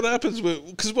what happens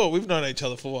because we've known each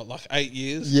other for like 8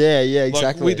 years. Yeah,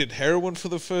 exactly. Like, we did heroin for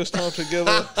the first time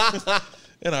together.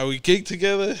 You know, we geeked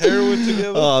together, heroin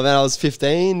together. Oh man, I was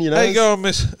 15. You know, how you going,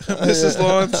 Mrs.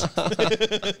 Lyons?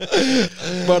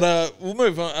 But we'll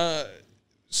move on.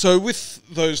 So with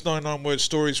those 99-word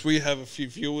stories, we have a few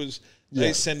viewers.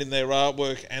 They send in their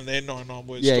artwork and their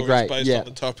 99-word stories based on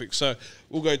the topic. So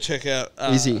we'll go check out.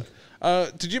 Easy.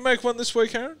 Did you make one this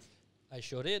week, Aaron? I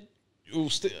sure did. We'll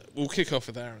kick off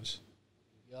with Aaron's.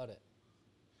 Got it.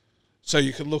 So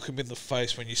you can look him in the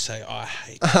face when you say, I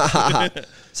hate it.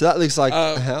 So that looks like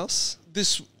a house?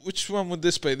 Which one would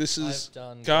this be? This is I've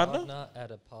done Gardener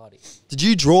at a party. Did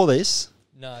you draw this?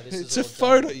 No, it's a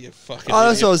photo, you fucking idiot.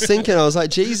 That's what I was thinking. I was like,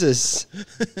 Jesus.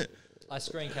 I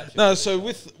screen captured. No, so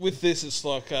with this, it's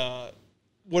like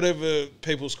whatever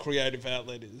people's creative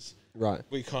outlet is. Right.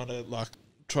 We kind of like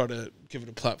try to give it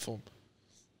a platform.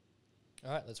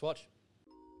 All right, let's watch.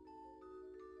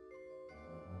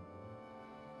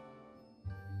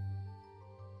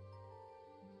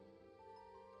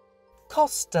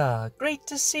 Costa, great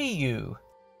to see you.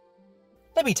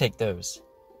 Let me take those.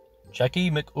 Jackie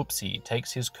McOopsie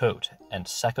takes his coat and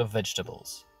sack of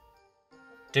vegetables.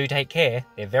 Do take care,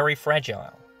 they're very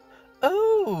fragile.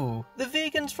 Oh, the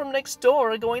vegans from next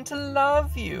door are going to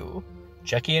love you.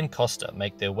 Jackie and Costa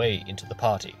make their way into the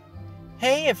party.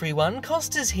 Hey everyone,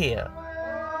 Costa's here.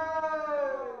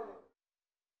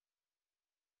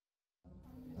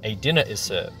 A dinner is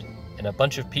served, and a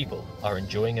bunch of people are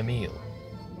enjoying a meal.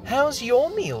 How's your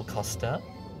meal, Costa?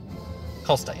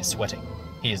 Costa is sweating.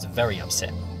 He is very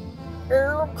upset.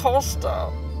 Oh,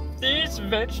 Costa, these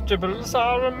vegetables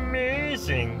are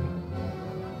amazing.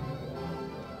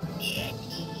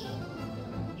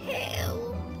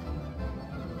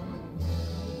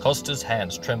 Costa's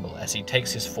hands tremble as he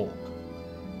takes his fork.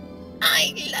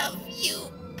 I love you,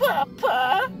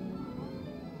 Papa.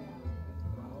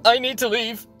 I need to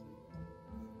leave.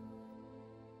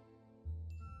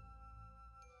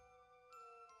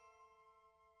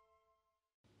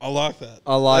 I like that.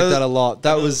 I like that a lot.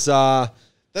 That was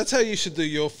That's how you should do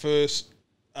your first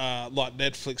like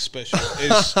Netflix special.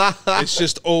 It's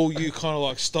just all you kind of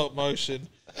like stop motion.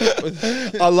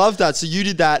 I love that. So you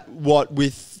did that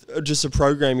with just a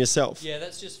program yourself? Yeah,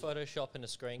 that's just Photoshop and a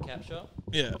screen capture.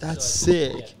 Yeah. That's So I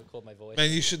sick. just, record my voice.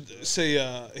 Man, you should see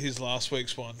his last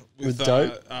week's one With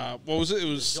Dope? What was it? It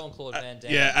was Jean-Claude Van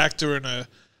Damme. Yeah, actor in a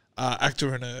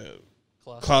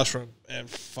classroom. And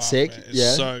fuck, Sick, man, it's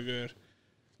yeah. so good.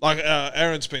 Like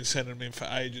Aaron's been sending them in for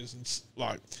ages, and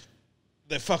like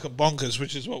they're fucking bonkers,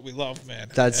 which is what we love, man.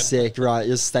 That's And- sick, right?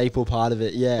 You're a staple part of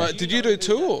it, yeah. But did you do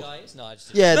two? That Or? guy is? No, I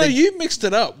just Yeah, No, the- you mixed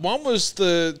it up. One was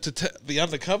the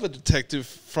undercover detective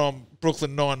from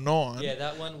Brooklyn Nine-Nine. Yeah,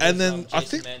 that one was And then I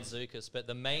Jason think Mantzoukas, but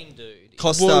the main dude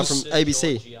Costa was- from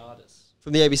ABC. Georgiadis.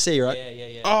 From the ABC, right?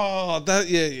 Yeah. Oh, that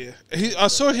yeah. I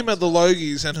saw him at the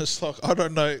Logies, and it's like I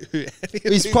don't know who. Any of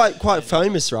He's these- quite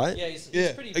famous, right? Yeah, he's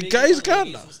Yeah. pretty A big. guy's He's on gardener.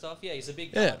 movies and stuff. Yeah, he's a big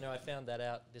Yeah. gardener. I found that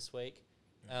out this week.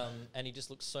 And he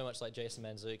just looks so much like Jason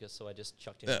Mantzoukas, so I just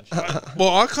chucked him in.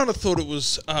 Well, I kind of thought it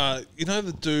was, you know,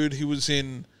 the dude he was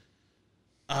in.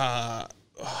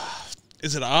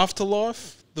 Is it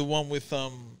Afterlife? The one with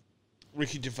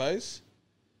Ricky Gervais.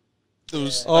 There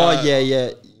was. Oh, yeah.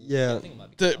 I think it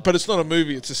might be But it's not a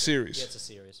movie; it's a series. Yeah, it's a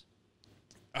series.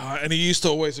 And he used to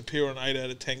always appear on 8 out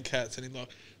of 10 Cats, and he like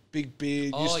big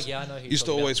beard. Oh, used, yeah, I know who you're Used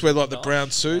to talking always about. wear like the Ramesh,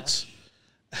 brown suits.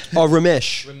 Oh,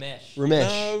 Ramesh. Ramesh.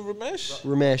 No, Ramesh.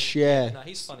 Ramesh, yeah. No,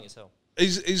 he's funny as hell.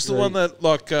 He's the Right. one that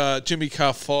like Jimmy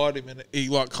Carr fired him, and he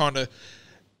like kind of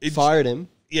Fired him.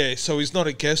 Yeah, so he's not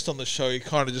a guest on the show. He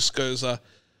kind of just goes,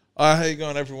 how you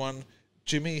going, everyone?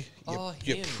 Jimmy, you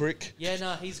him. prick. Yeah,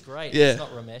 no, he's great. Yeah. It's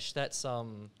not Ramesh. That's oh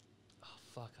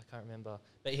fuck, I can't remember.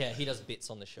 But yeah, he does bits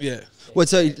on the show. Yeah. What?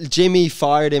 So Jimmy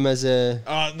fired him as a.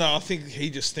 No, I think he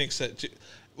just thinks that.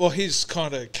 His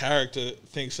kind of character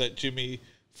thinks that Jimmy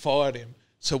fired him.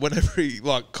 So whenever he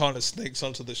like kind of sneaks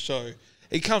onto the show,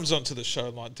 he comes onto the show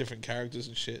like different characters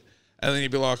and shit, and then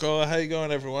he'd be like, "Oh, how you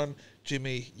going, everyone?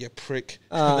 Jimmy, you prick."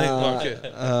 And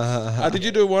then, did you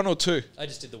do one or two? I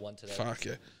just did the one today. Fuck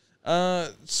yeah.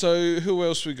 So who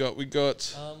else we got? We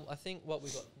got. I think what we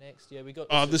got next. Yeah, we got.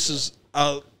 This is.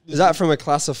 Is that from a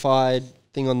classified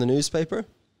thing on the newspaper?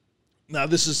 No,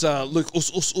 this is Luke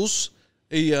Us.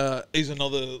 He's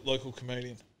another local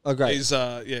comedian. Oh, great. He's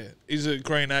he's a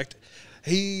green act.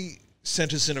 He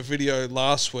sent us in a video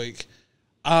last week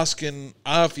asking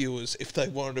our viewers if they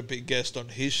wanted to be a guest on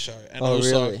his show, and I Oh,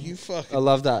 was really? like, "You fucking I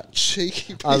love that.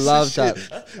 cheeky piece I love of that.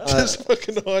 shit. Just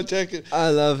fucking hijack it." I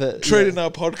love it. Treating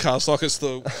our podcast like it's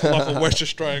like a West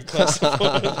Australian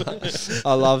classified.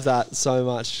 I love that so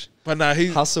much. But no, he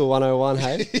Hustle 101,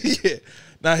 hey? yeah.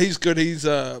 No, he's good.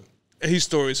 His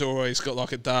story's always got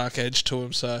like a dark edge to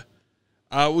him. So,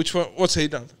 which one? What's he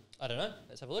done? I don't know.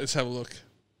 Let's have a look. Let's have a look.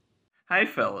 Hey,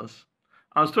 fellas.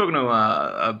 I was talking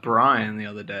to Brian the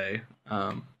other day,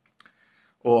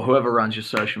 or whoever runs your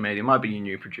social media. It might be your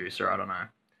new producer, I don't know.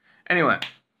 Anyway,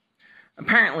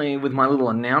 apparently with my little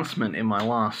announcement in my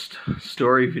last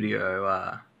story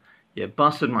video,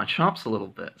 busted my chops a little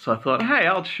bit. So I thought, hey,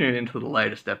 I'll tune into the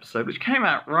latest episode, which came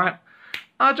out right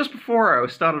just before I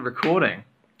started recording.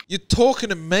 You're talking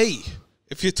to me.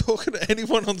 If you're talking to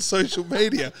anyone on social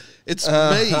media, it's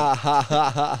me.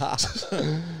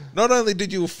 Not only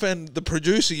did you offend the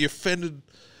producer, you offended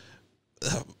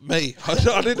me. I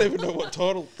didn't even know what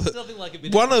title. There's nothing like a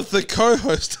bit One of the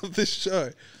co-hosts of this show.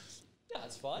 Yeah,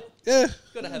 it's fine. Yeah.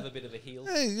 Got to have a bit of a heel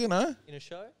Hey, you know. in a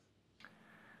show.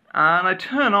 And I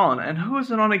turn on, and who is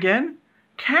it on again?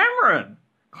 Cameron!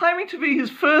 Claiming to be his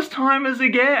first time as a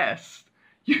guest.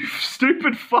 You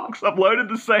stupid fucks uploaded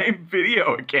the same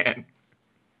video again.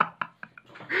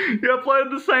 You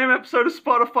uploaded the same episode of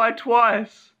Spotify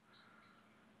twice.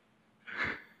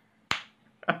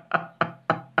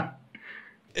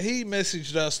 He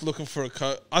messaged us looking for a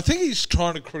I think he's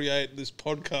trying to create this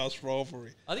podcast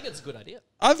rivalry. I think it's a good idea.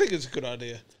 I think it's a good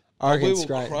idea. I reckon We it's will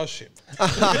great. crush him.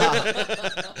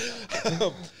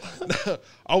 No,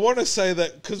 I want to say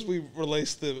that because we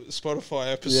released the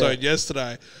Spotify episode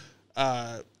yesterday,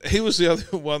 he was the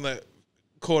other one that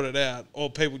caught it out, or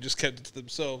people just kept it to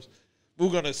themselves. We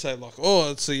were going to say like,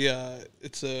 "Oh, it's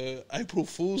a April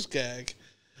Fool's gag,"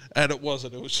 and it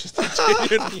wasn't. It was just a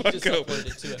genuine You fuck just up.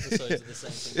 uploaded 2 episodes of the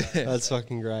same thing. That's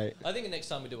fucking great. I think the next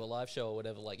time we do a live show or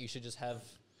whatever, like you should just have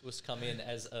us come in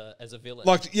as a villain.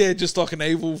 Like, yeah, just like an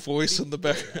evil voice in the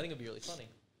back. I think it'd be really funny.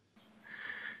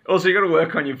 Also, you got to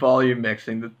work on your volume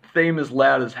mixing. The theme is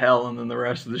loud as hell, and then the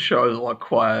rest of the show is a lot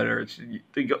quieter.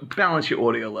 You got to balance your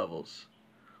audio levels.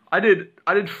 I did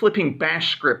flipping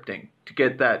bash scripting to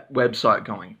get that website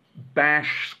going.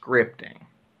 Bash scripting.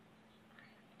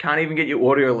 Can't even get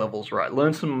your audio levels right.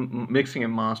 Learn some mixing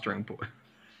and mastering, boy.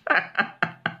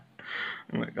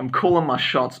 I'm calling my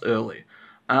shots early.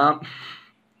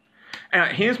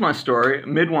 Anyway, here's my story.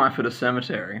 Midwife at a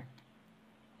cemetery.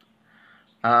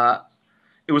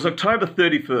 It was October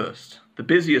 31st, the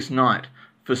busiest night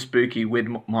for spooky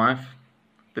midwife,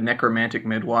 the necromantic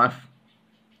midwife.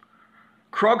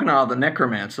 Krognar the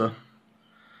necromancer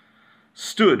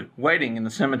stood waiting in the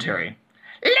cemetery.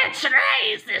 Let's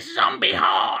raise this zombie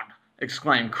horde!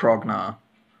 Exclaimed Krognar.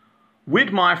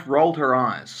 Widmife rolled her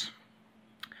eyes.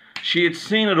 She had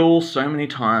seen it all so many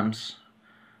times.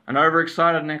 An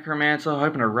overexcited necromancer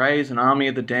hoping to raise an army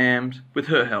of the damned with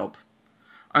her help,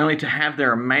 only to have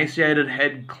their emaciated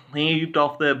head cleaved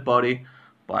off their body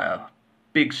by a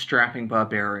big strapping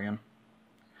barbarian.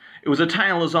 It was a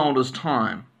tale as old as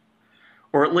time,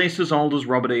 or at least as old as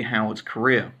Robert E. Howard's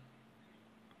career.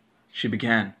 She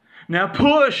began, "Now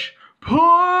push!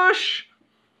 Push!"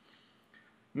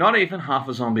 Not even half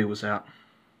a zombie was out.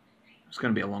 It was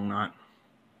going to be a long night.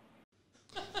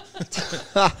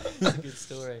 Good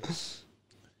story.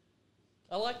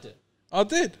 I liked it. I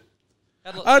did.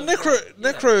 Had lots of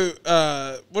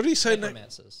Necro. What do you say?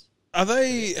 necromancers. Are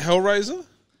they Hellraiser?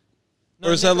 No,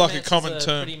 Or is that like a necromancers common are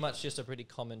term? Pretty much just a pretty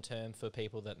common term for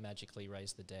people that magically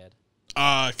raise the dead.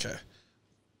 Ah, okay.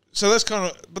 So that's kind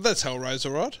of, but that's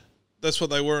Hellraiser, right? That's what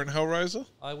they were in Hellraiser.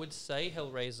 I would say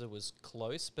Hellraiser was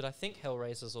close, but I think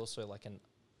Hellraiser's also like an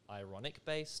ironic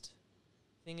based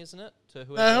thing, isn't it? To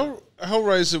whoever. No,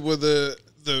 Hellraiser were the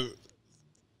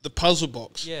puzzle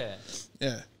box. Yeah.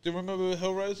 Yeah. Do you remember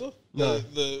Hellraiser? No.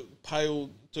 The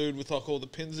pale dude with like all the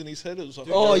pins in his head. It was like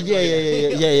Oh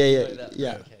yeah.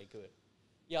 Okay, good.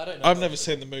 Yeah, I don't know. I've never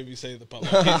seen the movies either, but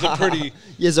like, he's a pretty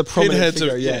He has a prominent pinheads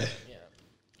figure. of Yeah. Yeah.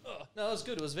 Oh, no, it was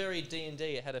good. It was very D&D.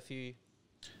 It had a few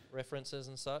references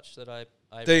and such that I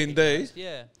D&D? recognized.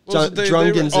 Yeah. What was the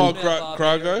Drungans oh, and- Grago.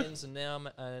 Barbarians and now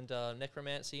and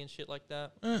necromancy and shit like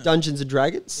that. Dungeons and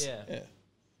Dragons. Yeah. Yeah.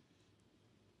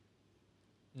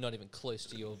 Not even close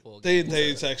to your board game. D&D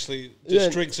is actually just Yeah.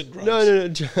 drinks and drugs. No.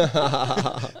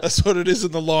 That's what it is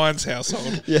in the Lyons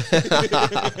household. Yeah.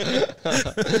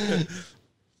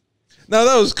 No,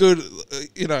 that was good.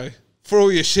 You know, for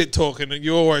all your shit talking,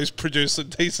 you always produce a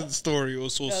decent story or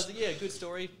source. Yeah, good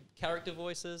story, character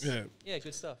voices. Yeah.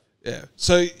 Good stuff. Yeah.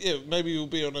 So, yeah, maybe you'll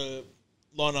be on a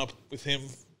line-up with him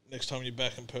next time you're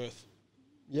back in Perth.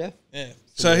 Yeah. Yeah.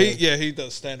 So, he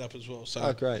does stand-up as well. So,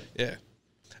 Oh, great. Yeah.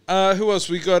 Who else?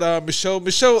 We got Michelle.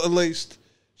 Michelle, at least,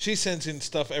 she sends in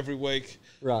stuff every week.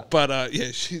 Right. But,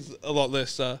 yeah, she's a lot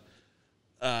less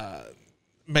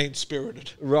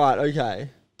mean-spirited. Right. Okay.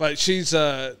 But she's...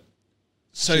 so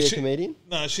She a comedian?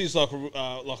 No, she's like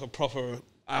a proper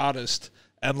artist.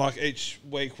 And, like, each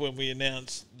week when we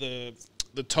announce the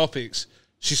topics,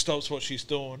 she stops what she's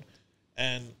doing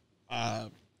and,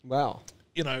 Wow.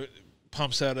 you know,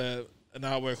 pumps out an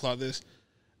artwork like this.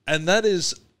 And that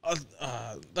is...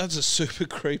 that's a super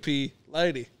creepy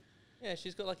lady. Yeah,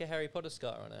 she's got like a Harry Potter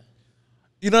scar on her.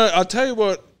 You know, I'll tell you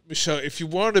what, Michelle, if you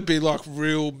wanted to be like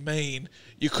real mean,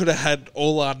 you could have had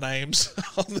all our names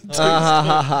on the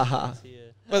tombstone. Yeah.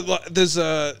 But like, there's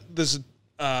a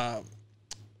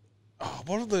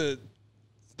what are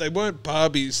they weren't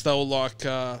Barbies, they were like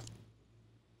a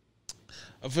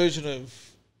version of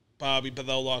Barbie, but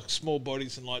they were like small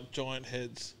bodies and like giant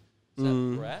heads. Is that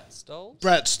Bratz dolls?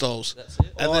 Bratz dolls. That's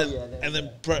it? And then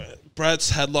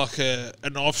Bratz had like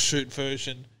an offshoot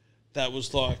version that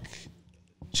was like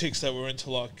chicks that were into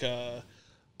like I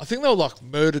think they were like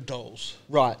murder dolls,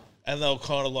 Right. and they were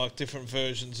kind of like different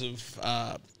versions of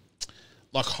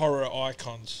like horror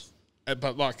icons.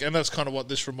 But like, and that's kind of what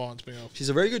this reminds me of. She's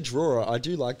a very good drawer. I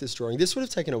do like this drawing. This would have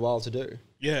taken a while to do.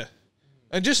 Yeah,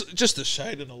 and just the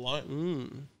shading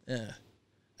alone. Yeah,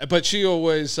 but she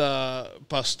always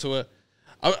busts to her.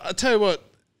 I tell you what,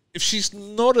 if she's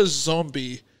not a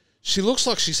zombie, she looks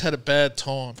like she's had a bad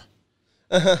time.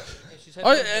 Yeah, she's had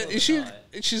a Is she? night.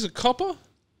 She's a copper.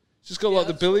 She's got Yeah, like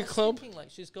the that's Billy what I was Club. thinking, like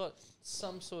she's got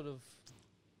some sort of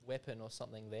weapon or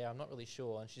something there. I'm not really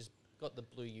sure, and she's got the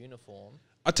blue uniform.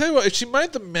 I tell you what, if she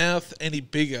made the mouth any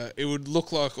bigger, it would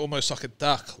look like almost like a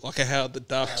duck, like a Howard the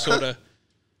Duck sort of.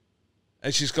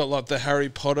 And she's got like the Harry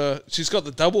Potter. She's got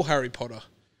the double Harry Potter.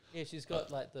 Yeah, she's got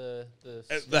like the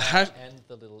ha- scar and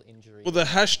the little injury. Well, the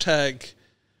hashtag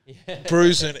yeah.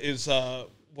 bruising is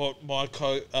what my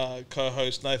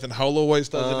co-host Nathan Hull always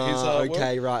does in his artwork.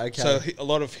 Okay, right, okay. So a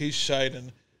lot of his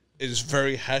shading is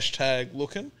very hashtag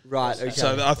looking. Right. Okay.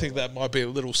 So I think that might be a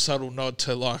little subtle nod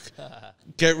to like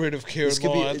get rid of Ciaran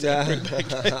Lyons and bring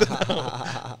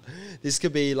back This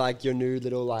could be like your new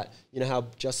little like, you know how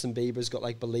Justin Bieber's got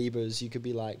like believers. You could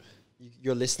be like,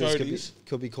 your listeners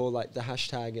could be called like the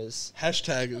hashtaggers.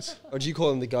 Hashtaggers. Or do you call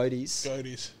them the goaties?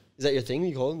 Goaties. Is that your thing?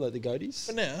 You call them like the goaties?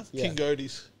 For now, Yeah. King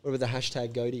Goaties. What about the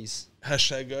hashtag goaties?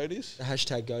 Hashtag Goaties. The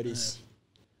hashtag goaties.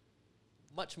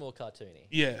 Much more cartoony.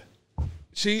 Yeah.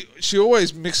 She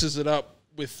always mixes it up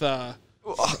with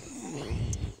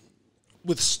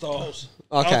styles.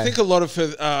 Okay. I think a lot of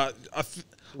her.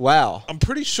 Wow. I'm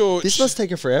pretty sure This must take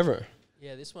her forever.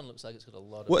 Yeah, this one looks like it's got a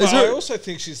lot of... What But is I it? also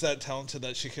think she's that talented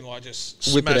that she can like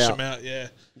just Whip it smash out. them out. Yeah.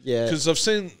 Yeah. Because I've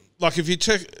seen like if you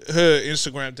check her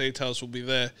Instagram details will be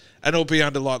there and it'll be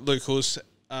under like Lucas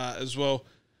as well.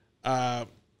 But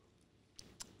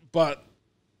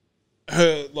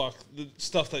her like the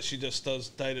stuff that she just does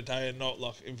day to day and not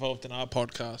like involved in our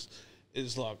podcast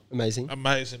is like Amazing.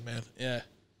 amazing, man. Yeah.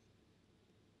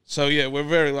 So yeah, we're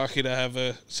very lucky to have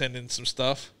her send in some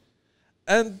stuff,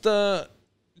 and the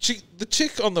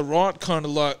chick on the right kind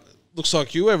of like looks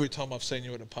like you every time I've seen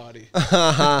you at a party.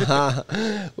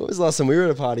 What was the last time we were at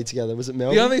a party together? Was it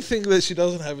Melbourne? The only thing that she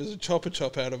doesn't have is a chopper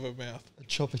chop out of her mouth. A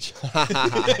chopper. What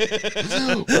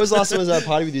was the last time I was at a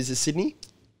party with you? Is it Sydney?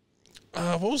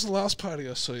 What was the last party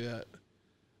I saw you at?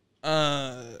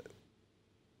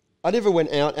 I never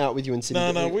went out with you in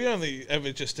Sydney. No, we only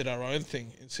ever just did our own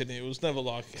thing in Sydney. It was never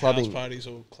like Clubbing. house parties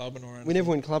or clubbing or anything. We never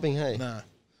went clubbing, hey? Nah.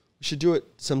 We should do it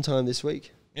sometime this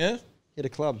week. Yeah? Hit a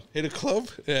club. Hit a club?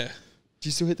 Yeah. Do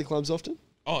you still hit the clubs often?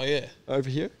 Oh, yeah. Over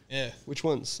here? Yeah. Which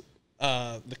ones?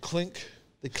 The Clink.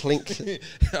 The Clink.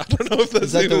 I don't know if that's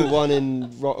Is that even... the one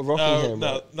in Rockingham?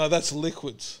 No, that's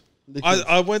Liquids. Liquids.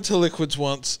 I went to Liquids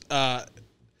once, and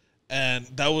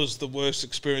that was the worst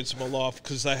experience of my life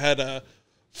because they had a...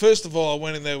 First of all, I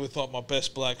went in there with like my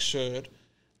best black shirt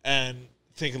and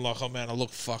thinking like, oh man, I look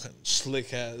fucking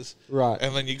slick as. Right.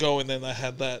 And then you go in there and they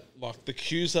had that, like the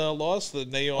QZR lights, the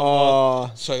neon Oh.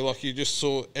 light. So like you just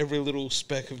saw every little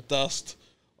speck of dust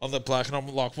on the black. And I'm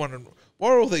like wondering,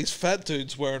 why are all these fat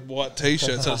dudes wearing white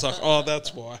T-shirts? I was like, oh,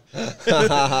 that's why.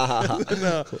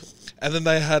 And then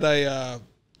they had a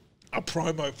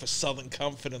promo for Southern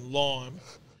Comfort and Lime,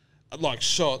 like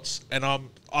shots. And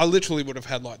I literally would have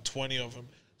had like 20 of them.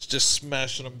 Just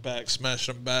smashing them back.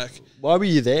 Why were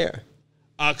you there?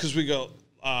 Because we got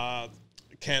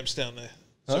camps down there.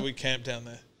 So Huh? we camped down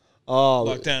there. Oh,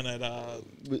 Like down at...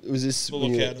 was this the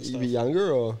when lookout and you stuff. were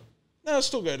younger or? No, I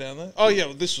still go down there. Oh, yeah,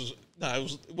 well, this was... No,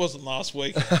 it wasn't last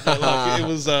week. But like, it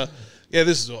was... yeah,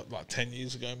 this is what, like 10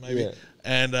 years ago maybe. Yeah.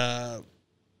 And,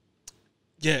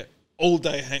 yeah, all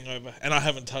day hangover. And I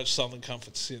haven't touched Southern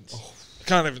Comfort since. I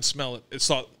can't even smell it.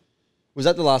 It's like... Was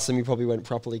that the last time you probably went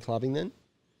properly clubbing then?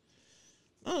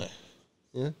 No.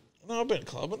 Yeah. No, I've been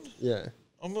clubbing. Yeah.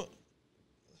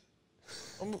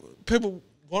 People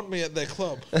want me at their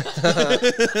club. But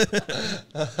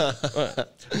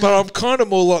I'm kind of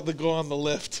more like the guy on the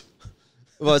left.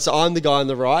 Well, so I'm the guy on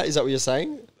the right. Is that what you're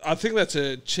saying? I think that's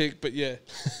a chick, but yeah.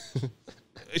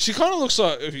 She kind of looks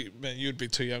like... Man, you'd be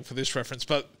too young for this reference,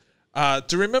 but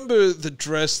do you remember the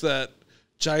dress that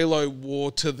J-Lo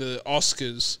wore to the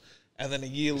Oscars and then a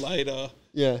year later...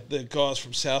 Yeah. The guys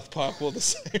from South Park wore the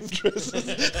same dresses.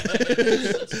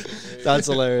 That's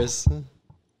hilarious.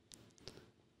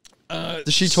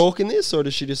 Does she talk in this, or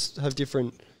does she just have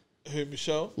different? Who,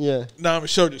 Michelle? Yeah. No,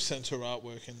 Michelle just sends her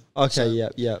artwork in. Okay.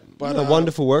 Yeah. But, But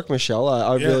wonderful work, Michelle.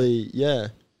 I yeah. really,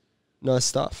 nice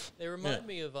stuff. They remind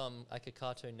me of like a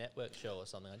Cartoon Network show or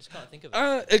something. I just can't think of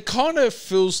it. It kind of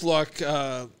feels like...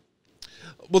 well,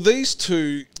 these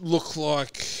two look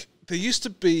like... There used to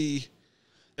be...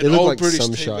 They An look old like British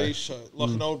some TV show. like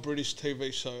an old British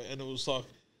TV show, and it was like,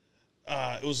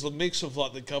 it was the mix of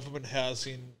like the government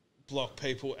housing block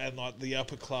people and like the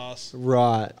upper class.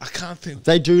 Right. I can't think.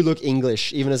 They do look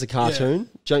English, even as a cartoon.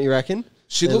 Don't you reckon?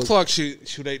 She They looked like she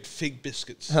should eat fig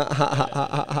biscuits.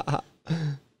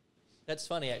 That's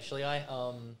funny, actually.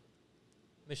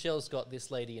 Michelle's got this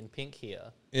lady in pink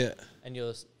here, Yeah, and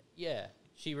yours,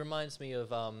 she reminds me of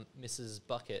Mrs.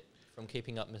 Bucket from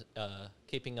Keeping Up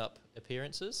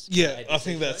Appearances. yeah. The I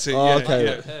think ABC that's show. it. Oh, Yeah, okay.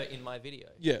 yeah, Her in my video.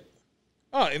 yeah.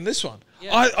 Oh, in this one,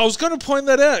 Yeah. I was going to point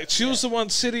that out. She was the one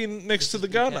sitting next to the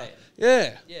gunner. UK.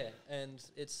 Yeah, Yeah, and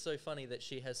it's so funny that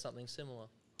she has something similar.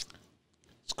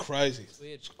 it's crazy.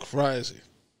 Weird. It's crazy.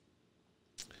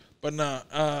 But no,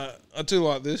 I do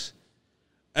like this.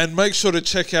 And make sure to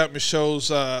check out Michelle's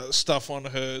stuff on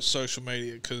her social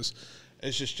media because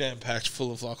it's just jam-packed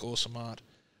full of like awesome art.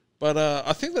 But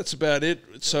I think that's about it.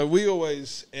 So we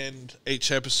always end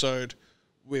each episode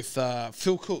with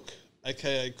Phil Cook,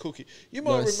 aka Cookie. You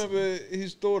might Nice. remember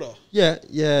his daughter, Yeah.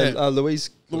 Yeah. Louise.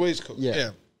 Louise Cook. Yeah. Yeah.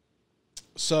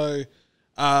 So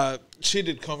she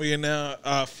did comedy, and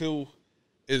now Phil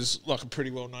is like a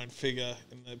pretty well-known figure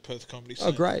in the Perth comedy scene.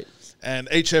 Oh, great. And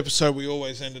each episode, we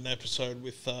always end an episode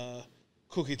with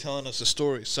Cookie telling us a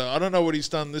story. So I don't know what he's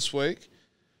done this week,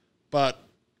 but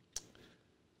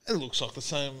it looks like the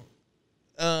same.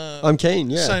 I'm keen,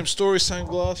 yeah. Same story, same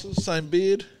glasses, same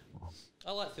beard.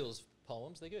 I like Phil's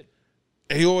poems. They're good.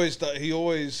 He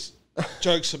always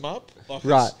jokes them up, like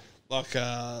Right. like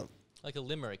Like a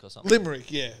limerick or something. limerick.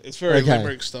 Yeah, it's very Okay.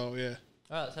 limerick style. Yeah.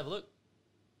 All right, let's have a look.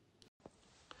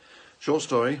 Short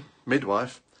story,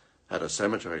 midwife at a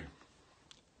cemetery.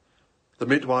 The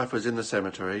midwife was in the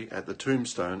cemetery at the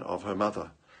tombstone of her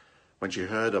mother when she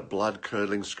heard a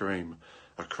blood-curdling scream,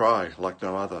 a cry like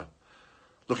no other.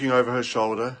 Looking over her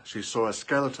shoulder, she saw a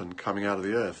skeleton coming out of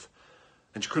the earth,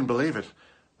 and she couldn't believe it.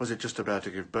 Was it just about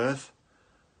to give birth?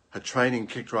 Her training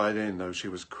kicked right in, though she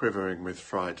was quivering with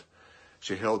fright.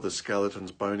 She held the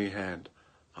skeleton's bony hand.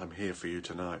 I'm here for you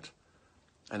tonight.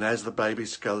 And as the baby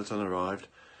skeleton arrived,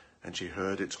 and she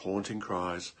heard its haunting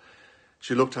cries,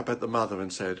 she looked up at the mother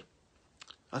and said,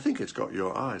 I think it's got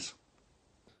your eyes.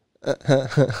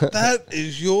 That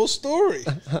is your story.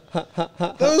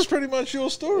 That was pretty much your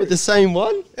story. The same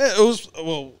one? Yeah, it was.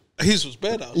 Well, his was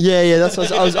better. Yeah. That's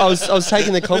what I was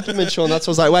taking the compliment, Sean. That's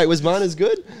what I was like, wait, was mine as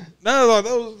good? No, like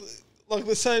that was like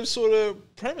the same sort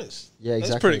of premise. Yeah,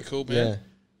 exactly. That's pretty cool, man.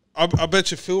 Yeah. I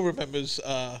bet you Phil remembers.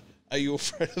 Are you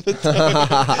afraid of the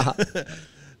dark?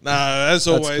 No, as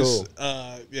always.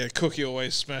 cool. Yeah, Cookie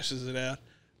always smashes it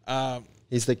out.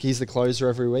 He's the closer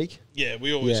every week. Yeah,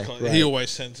 we always. Yeah, He right. always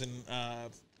sends in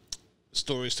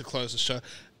stories to close the show,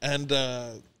 and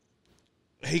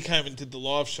he came and did the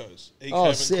live shows. He Oh,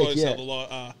 came sick, and closed yeah. out the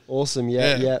live. Awesome.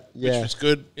 Yeah. Which was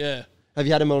good. Yeah. Have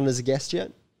you had him on as a guest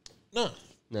yet? No,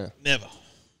 No. never.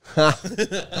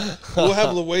 We'll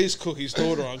have Louise Cookie's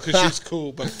daughter on because she's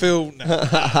cool, but Phil,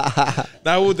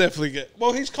 no, we'll definitely get.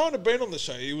 Well, he's kind of been on the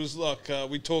show. He was like,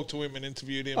 we talked to him and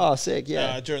interviewed him. Oh, sick.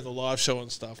 Yeah. During the live show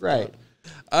and stuff. Great.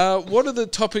 But, what are the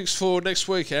topics for next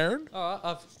week, Aaron? All right,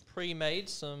 I've pre-made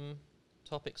some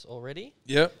topics already.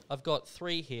 Yep. I've got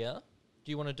 3 here.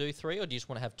 Do you want to do 3 or do you just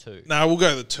want to have 2? No, we'll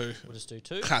go the 2. We'll just do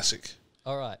 2. Classic.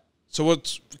 All right. So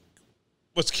what's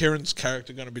Kieran's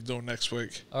character going to be doing next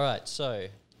week? All right, so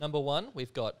number 1,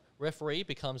 we've got referee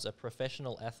becomes a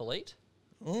professional athlete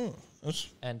Oh, that's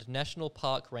and national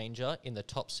park ranger in the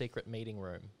top secret meeting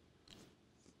room.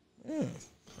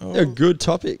 They're good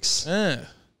topics.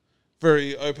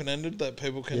 very open-ended that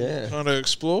people can Yeah. kind of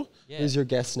explore. Yeah. Who's your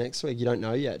guest next week? You don't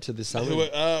know yet to the summer.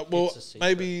 Well, It's a secret.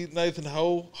 maybe Nathan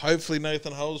Hull. Hopefully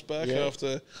Nathan Hull's back Yeah.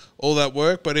 after all that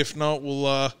work. But if not,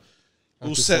 we'll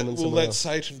to summon we'll someone let else.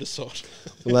 Satan decide.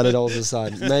 We'll let it all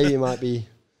decide. Maybe it might be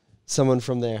someone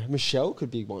from there. Michelle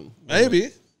could be one. maybe,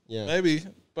 Yeah. maybe.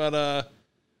 But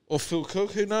or Phil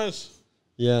Cook, who knows?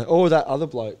 Yeah. Or that other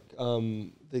bloke, the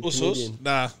Or Sus? comedian.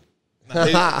 Nah.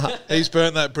 He's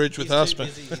burnt that bridge with He's us, too man.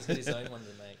 busy. He's got his own one to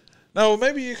make. No, well,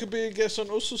 maybe you could be a guest on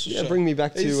Usus's Yeah, show. bring me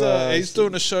back to, He's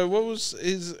doing a show. What was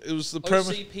his? It was the premise.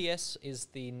 OCPS is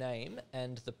the name,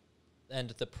 and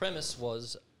the premise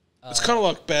was It's kind of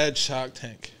like Bad Shark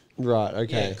Tank. Right.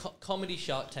 Okay. yeah, comedy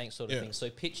Shark Tank sort of Yeah. thing. So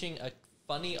pitching a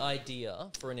funny idea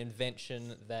for an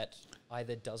invention that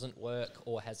either doesn't work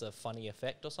or has a funny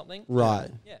effect or something. Right.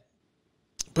 Yeah.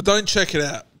 But don't check it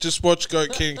out. Just watch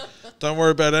Goat King. Don't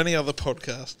worry about any other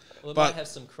podcast. Well, it But might have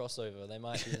some crossover. They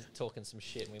might be talking some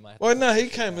shit, and we might. Have well, to no, he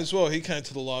came as well. He came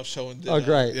to the live show and did. Oh,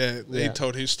 great. Yeah, he Yeah.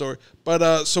 told his story.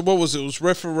 But so what was it? It was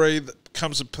referee that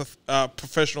becomes a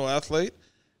professional athlete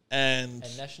and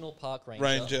and National Park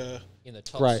Ranger. in the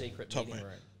top Great. secret Top meeting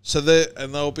man. room. So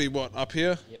they'll be what up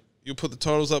here. Yep. You'll put the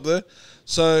titles up there.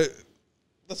 So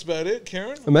that's about it,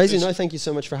 Kieran. Amazing. It's- No, thank you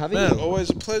so much for having Man, me. always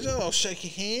a pleasure. I'll shake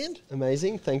your hand.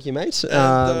 Amazing. Thank you, mate. And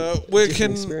where different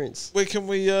can experience. where can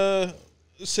we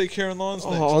see Kieran Lyons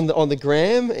next? Oh, on the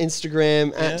gram,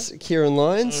 Instagram at Ciaran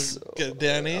Lyons, Get it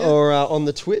down here. or on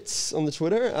the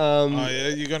Twitter. Oh yeah,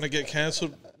 you're gonna get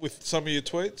cancelled with some of your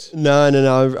tweets. No.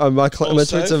 My All tweets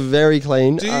safe? are very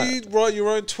clean. Do you write your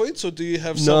own tweets or do you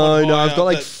have someone? No, high I've got up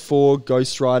like that- 4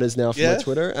 ghostwriters now for Yeah? my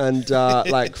Twitter, and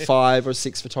like 5 or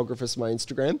 6 photographers for my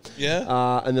Instagram.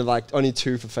 Yeah. And then like only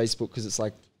 2 for Facebook because it's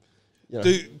like, you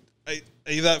know.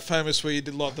 Are you that famous where you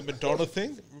did like the Madonna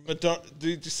thing? Madonna,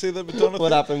 did you see the Madonna What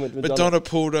thing? happened with Madonna? Madonna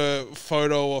pulled a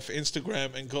photo off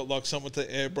Instagram and got like someone to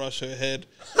airbrush her head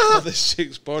on this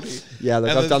chick's body. Yeah, look,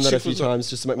 And I've the done that a chick few was like, times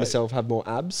just to make myself have more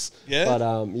abs. Yeah?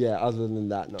 But yeah, other than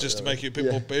that, not just to really. make you a bit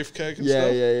more beefcake and Yeah,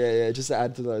 stuff. yeah, just to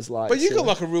add to those likes. But you yeah. got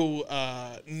like a real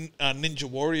Ninja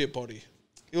Warrior body.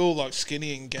 You're all like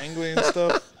skinny and gangly and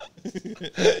stuff.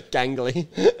 Gangly.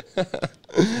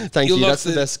 Thank You're you. like That's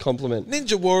the best compliment.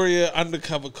 Ninja Warrior,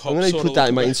 undercover cop. I'm going to sorta put that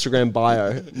in my look Instagram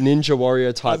bio. Ninja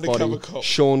Warrior type Undercover body. cop.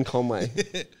 Sean Conway.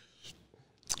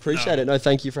 Appreciate it. No,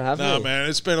 thank you for having Nah, me. man,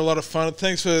 it's been a lot of fun.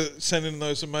 Thanks for sending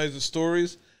those amazing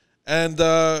stories. And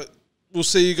we'll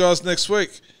see you guys next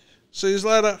week. See you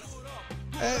later.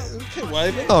 Keep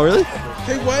waving. Oh, really?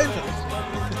 Keep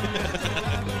waving.